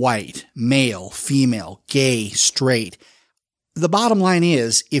black, white, male, female, gay, straight. The bottom line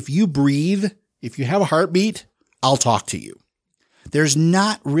is, if you breathe, if you have a heartbeat, I'll talk to you. There's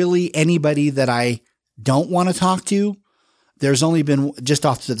not really anybody that I don't want to talk to. There's only been, just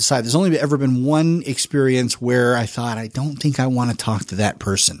off to the side, there's only ever been one experience where I thought, I don't think I want to talk to that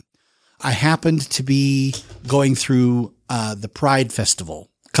person. I happened to be going through the Pride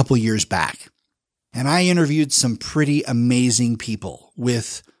Festival a couple years back, and I interviewed some pretty amazing people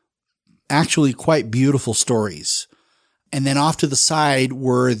with actually quite beautiful stories. And then off to the side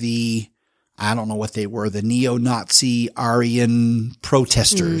were I don't know what they were, the neo-Nazi Aryan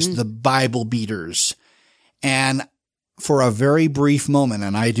protesters, the Bible beaters. And for a very brief moment,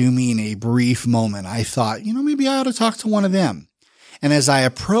 and I do mean a brief moment, I thought, maybe I ought to talk to one of them. And as I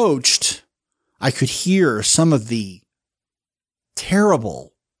approached, I could hear some of the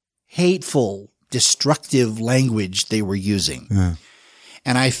terrible, hateful, destructive language they were using. Yeah.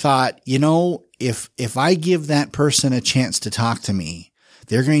 And I thought, if I give that person a chance to talk to me,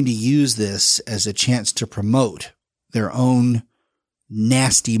 they're going to use this as a chance to promote their own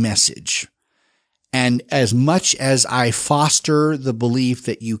nasty message. And as much as I foster the belief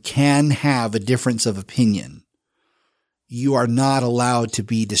that you can have a difference of opinion, you are not allowed to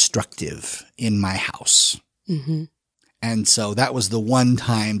be destructive in my house. Mm-hmm. And so that was the one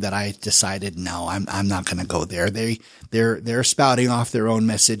time that I decided, no, I'm not going to go there. They're spouting off their own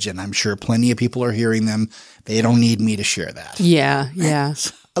message, and I'm sure plenty of people are hearing them. They don't need me to share that. Yeah.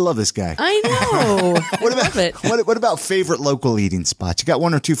 I love this guy. I know. What about love it. What about favorite local eating spots? You got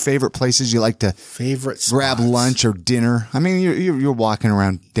one or two favorite places you like to grab lunch or dinner? I mean, you're walking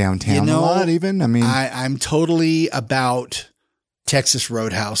around downtown a lot, even. I mean, I'm totally about Texas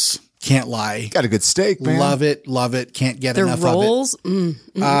Roadhouse. Can't lie. Got a good steak, man. Love it. Can't get Their enough rolls. of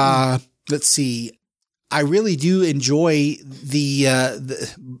it. Let's see. I really do enjoy the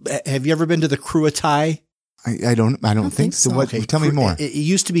have you ever been to the Cruatai? I don't think so. What? Okay. Tell me more. It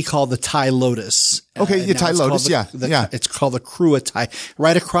used to be called the Thai Lotus. Okay, Thai Lotus. Yeah. It's called the Cruatai,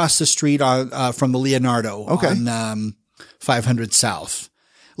 right across the street from the Leonardo. Okay. On 500 South.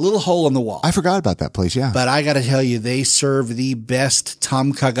 A little hole in the wall. I forgot about that place. Yeah. But I got to tell you, they serve the best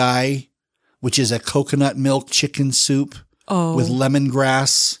tom kha gai, which is a coconut milk chicken soup with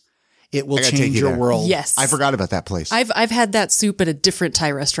lemongrass. It will change your world. Yes. I forgot about that place. I've had that soup at a different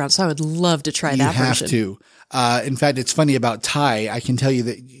Thai restaurant, so I would love to try that version. You have to. In fact, it's funny about Thai. I can tell you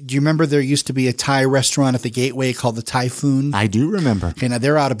that, do you remember there used to be a Thai restaurant at the Gateway called the Typhoon? I do remember. Okay, now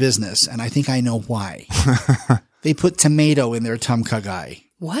they're out of business, and I think I know why. They put tomato in their tom kha gai.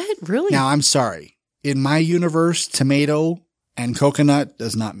 What? Really? Now, I'm sorry. In my universe, tomato and coconut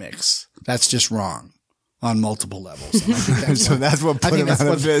does not mix. That's just wrong on multiple levels. So that's what put him out of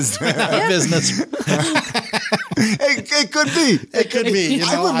business. It could be. It could be. You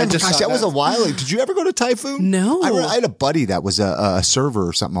know, I remember, gosh, that was a while ago. Did you ever go to Typhoon? No. I had a buddy that was a server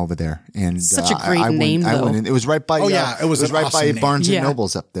or something over there. And such a great name, though. It was right by, it was right awesome by Barnes &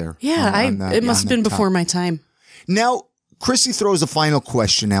 Noble's up there. Yeah, it must have been before my time. Now, Chrissy throws a final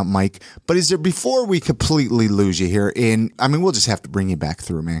question out, Mike, but is there, before we completely lose you here, we'll just have to bring you back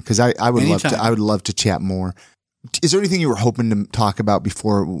through, man, because I would love to chat more. Is there anything you were hoping to talk about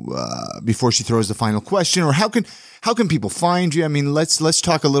before she throws the final question, or how can people find you? I mean, let's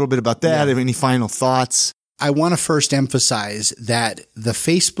talk a little bit about that. Have any final thoughts? I want to first emphasize that the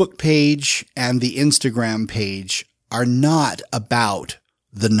Facebook page and the Instagram page are not about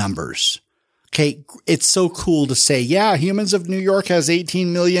the numbers. Okay, it's so cool to say, yeah, Humans of New York has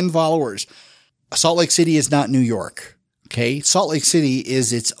 18 million followers. Salt Lake City is not New York. Okay, Salt Lake City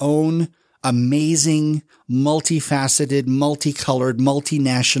is its own amazing, multifaceted, multicolored,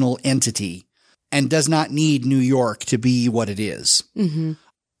 multinational entity and does not need New York to be what it is. Mm-hmm.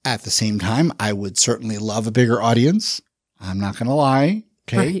 At the same time, I would certainly love a bigger audience. I'm not going to lie.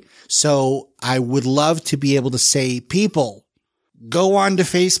 Okay, right. So I would love to be able to say, people, go on to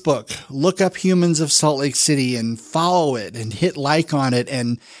Facebook, look up Humans of Salt Lake City and follow it and hit like on it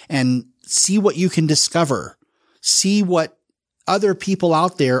and see what you can discover. See what other people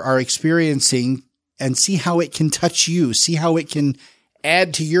out there are experiencing and see how it can touch you. See how it can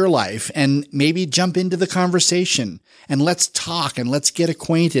add to your life and maybe jump into the conversation and let's talk and let's get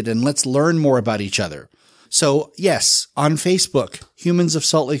acquainted and let's learn more about each other. So yes, on Facebook, Humans of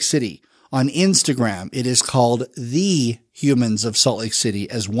Salt Lake City. On Instagram, it is called The Humans of Salt Lake City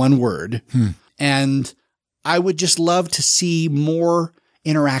as one word. And I would just love to see more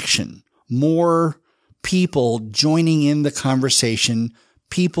interaction, more people joining in the conversation,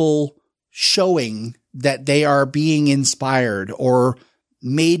 people showing that they are being inspired or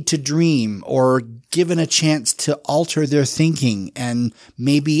made to dream or given a chance to alter their thinking and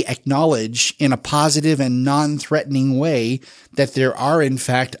maybe acknowledge in a positive and non-threatening way that there are in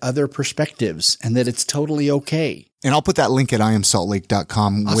fact other perspectives and that it's totally okay. And I'll put that link at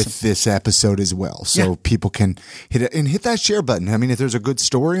iamsaltlake.com with this episode as well. So people can hit that share button. I mean, if there's a good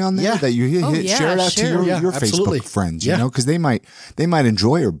story on there that you hit, share it out to your Facebook friends, you know, because they might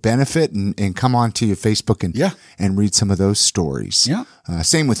enjoy or benefit and come onto your Facebook and read some of those stories. Yeah.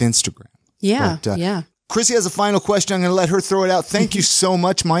 Same with Instagram. Yeah. But, Chrissy has a final question. I'm going to let her throw it out. Thank you so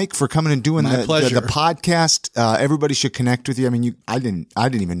much, Mike, for coming and doing the podcast. Everybody should connect with you. I mean, I didn't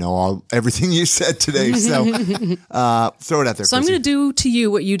even know everything you said today. So throw it out there. So Chrissy. I'm going to do to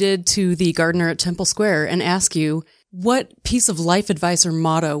you what you did to the gardener at Temple Square and ask you, what piece of life advice or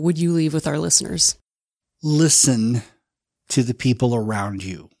motto would you leave with our listeners? Listen to the people around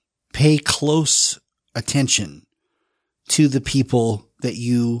you. Pay close attention to the people that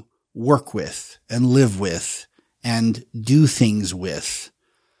you work with and live with and do things with,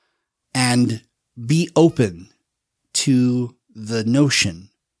 and be open to the notion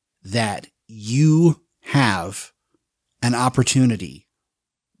that you have an opportunity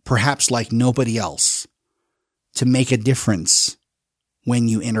perhaps like nobody else, to make a difference when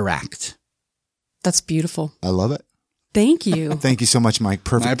you interact. That's beautiful. I love it. Thank you. Thank you so much, Mike.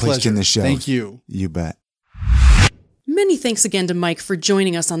 Perfect My place pleasure. in the show. Thank you. You bet. Many thanks again to Mike for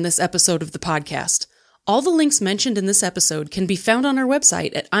joining us on this episode of the podcast. All the links mentioned in this episode can be found on our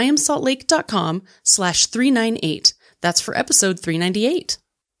website at iamsaltlake.com/398. That's for episode 398.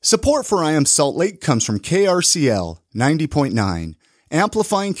 Support for I Am Salt Lake comes from KRCL 90.9,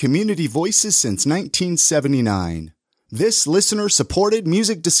 amplifying community voices since 1979. This listener-supported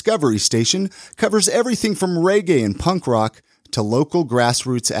music discovery station covers everything from reggae and punk rock to local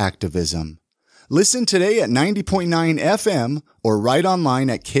grassroots activism. Listen today at 90.9 FM or right online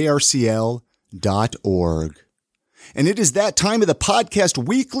at krcl.org. And it is that time of the podcast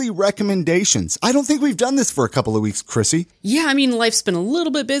weekly recommendations. I don't think we've done this for a couple of weeks, Chrissy. Yeah, I mean, life's been a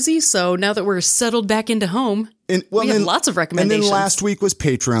little bit busy, so now that we're settled back into home, we have lots of recommendations. And then last week was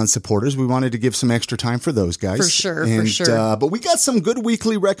Patreon supporters. We wanted to give some extra time for those guys. For sure. But we got some good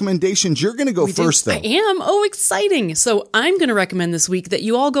weekly recommendations. You're going to go first, though. I am. Oh, exciting. So I'm going to recommend this week that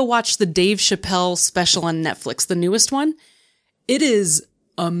you all go watch the Dave Chappelle special on Netflix, the newest one. It is,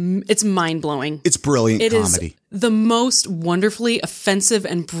 it's mind-blowing. It's brilliant comedy. It is the most wonderfully offensive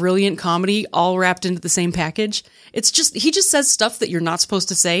and brilliant comedy all wrapped into the same package. It's just, he just says stuff that you're not supposed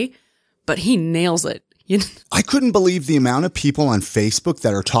to say, but he nails it. I couldn't believe the amount of people on Facebook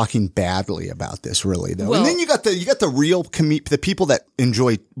that are talking badly about this, really, though. Well, and then you got the real the people that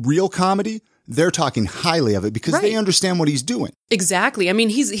enjoy real comedy. They're talking highly of it because they understand what he's doing. Exactly. I mean,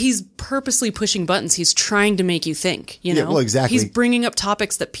 he's purposely pushing buttons. He's trying to make you think, you know? Yeah, well, exactly. He's bringing up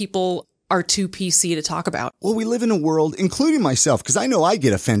topics that people are too PC to talk about. Well, we live in a world, including myself, because I know I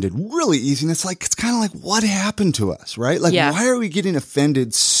get offended really easy. And it's kind of like, what happened to us, right? Like, why are we getting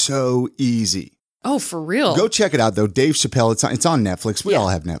offended so easy? Oh, for real? Go check it out, though. Dave Chappelle, it's on Netflix. We all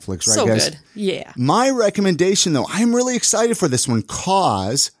have Netflix, right, so guys? So good. Yeah. My recommendation, though, I'm really excited for this one.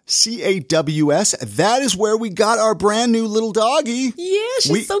 CAWS, CAWS. That is where we got our brand new little doggy. Yeah,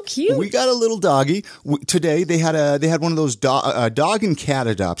 she's so cute. We got a little doggy. Today, they had one of those dog and cat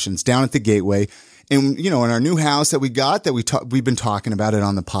adoptions down at the Gateway. And, in our new house that we got, we've been talking about it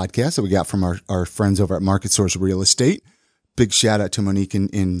on the podcast that we got from our friends over at Market Source Real Estate. Big shout out to Monique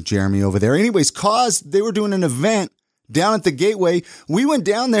and Jeremy over there. Anyways, CAWS, they were doing an event down at the Gateway. We went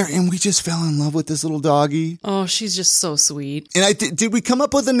down there and we just fell in love with this little doggy. Oh, she's just so sweet. And did we come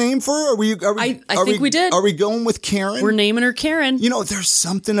up with a name for her? I think we did. Are we going with Karen? We're naming her Karen. There's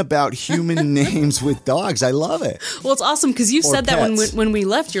something about human names with dogs. I love it. Well, it's awesome because you said pets. that when we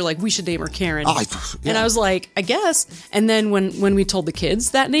left, you're like, we should name her Karen. Oh, And I was like, I guess. And then when we told the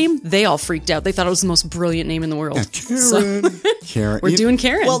kids that name, they all freaked out. They thought it was the most brilliant name in the world. Karen. Karen. We're doing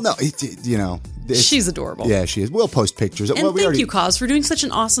Karen. Well, no, she's adorable. Yeah, she is. We'll post pictures. And thank you, CAWS, for doing such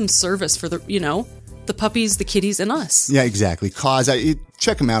an awesome service for the puppies, the kitties, and us. Yeah, exactly. CAWS,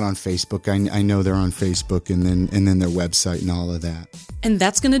 check them out on Facebook. I know they're on Facebook and then their website and all of that. And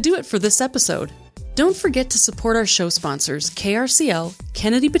that's going to do it for this episode. Don't forget to support our show sponsors, KRCL,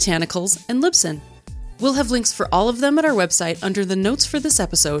 Kennedy Botanicals, and Libsyn. We'll have links for all of them at our website under the notes for this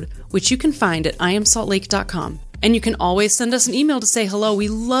episode, which you can find at iamsaltlake.com. And you can always send us an email to say hello. We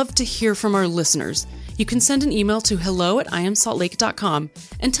love to hear from our listeners. You can send an email to hello@iamsaltlake.com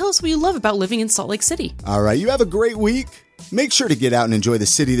and tell us what you love about living in Salt Lake City. All right, you have a great week. Make sure to get out and enjoy the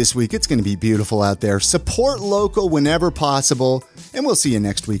city this week. It's going to be beautiful out there. Support local whenever possible, and we'll see you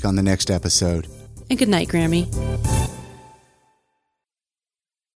next week on the next episode. And good night, Grammy.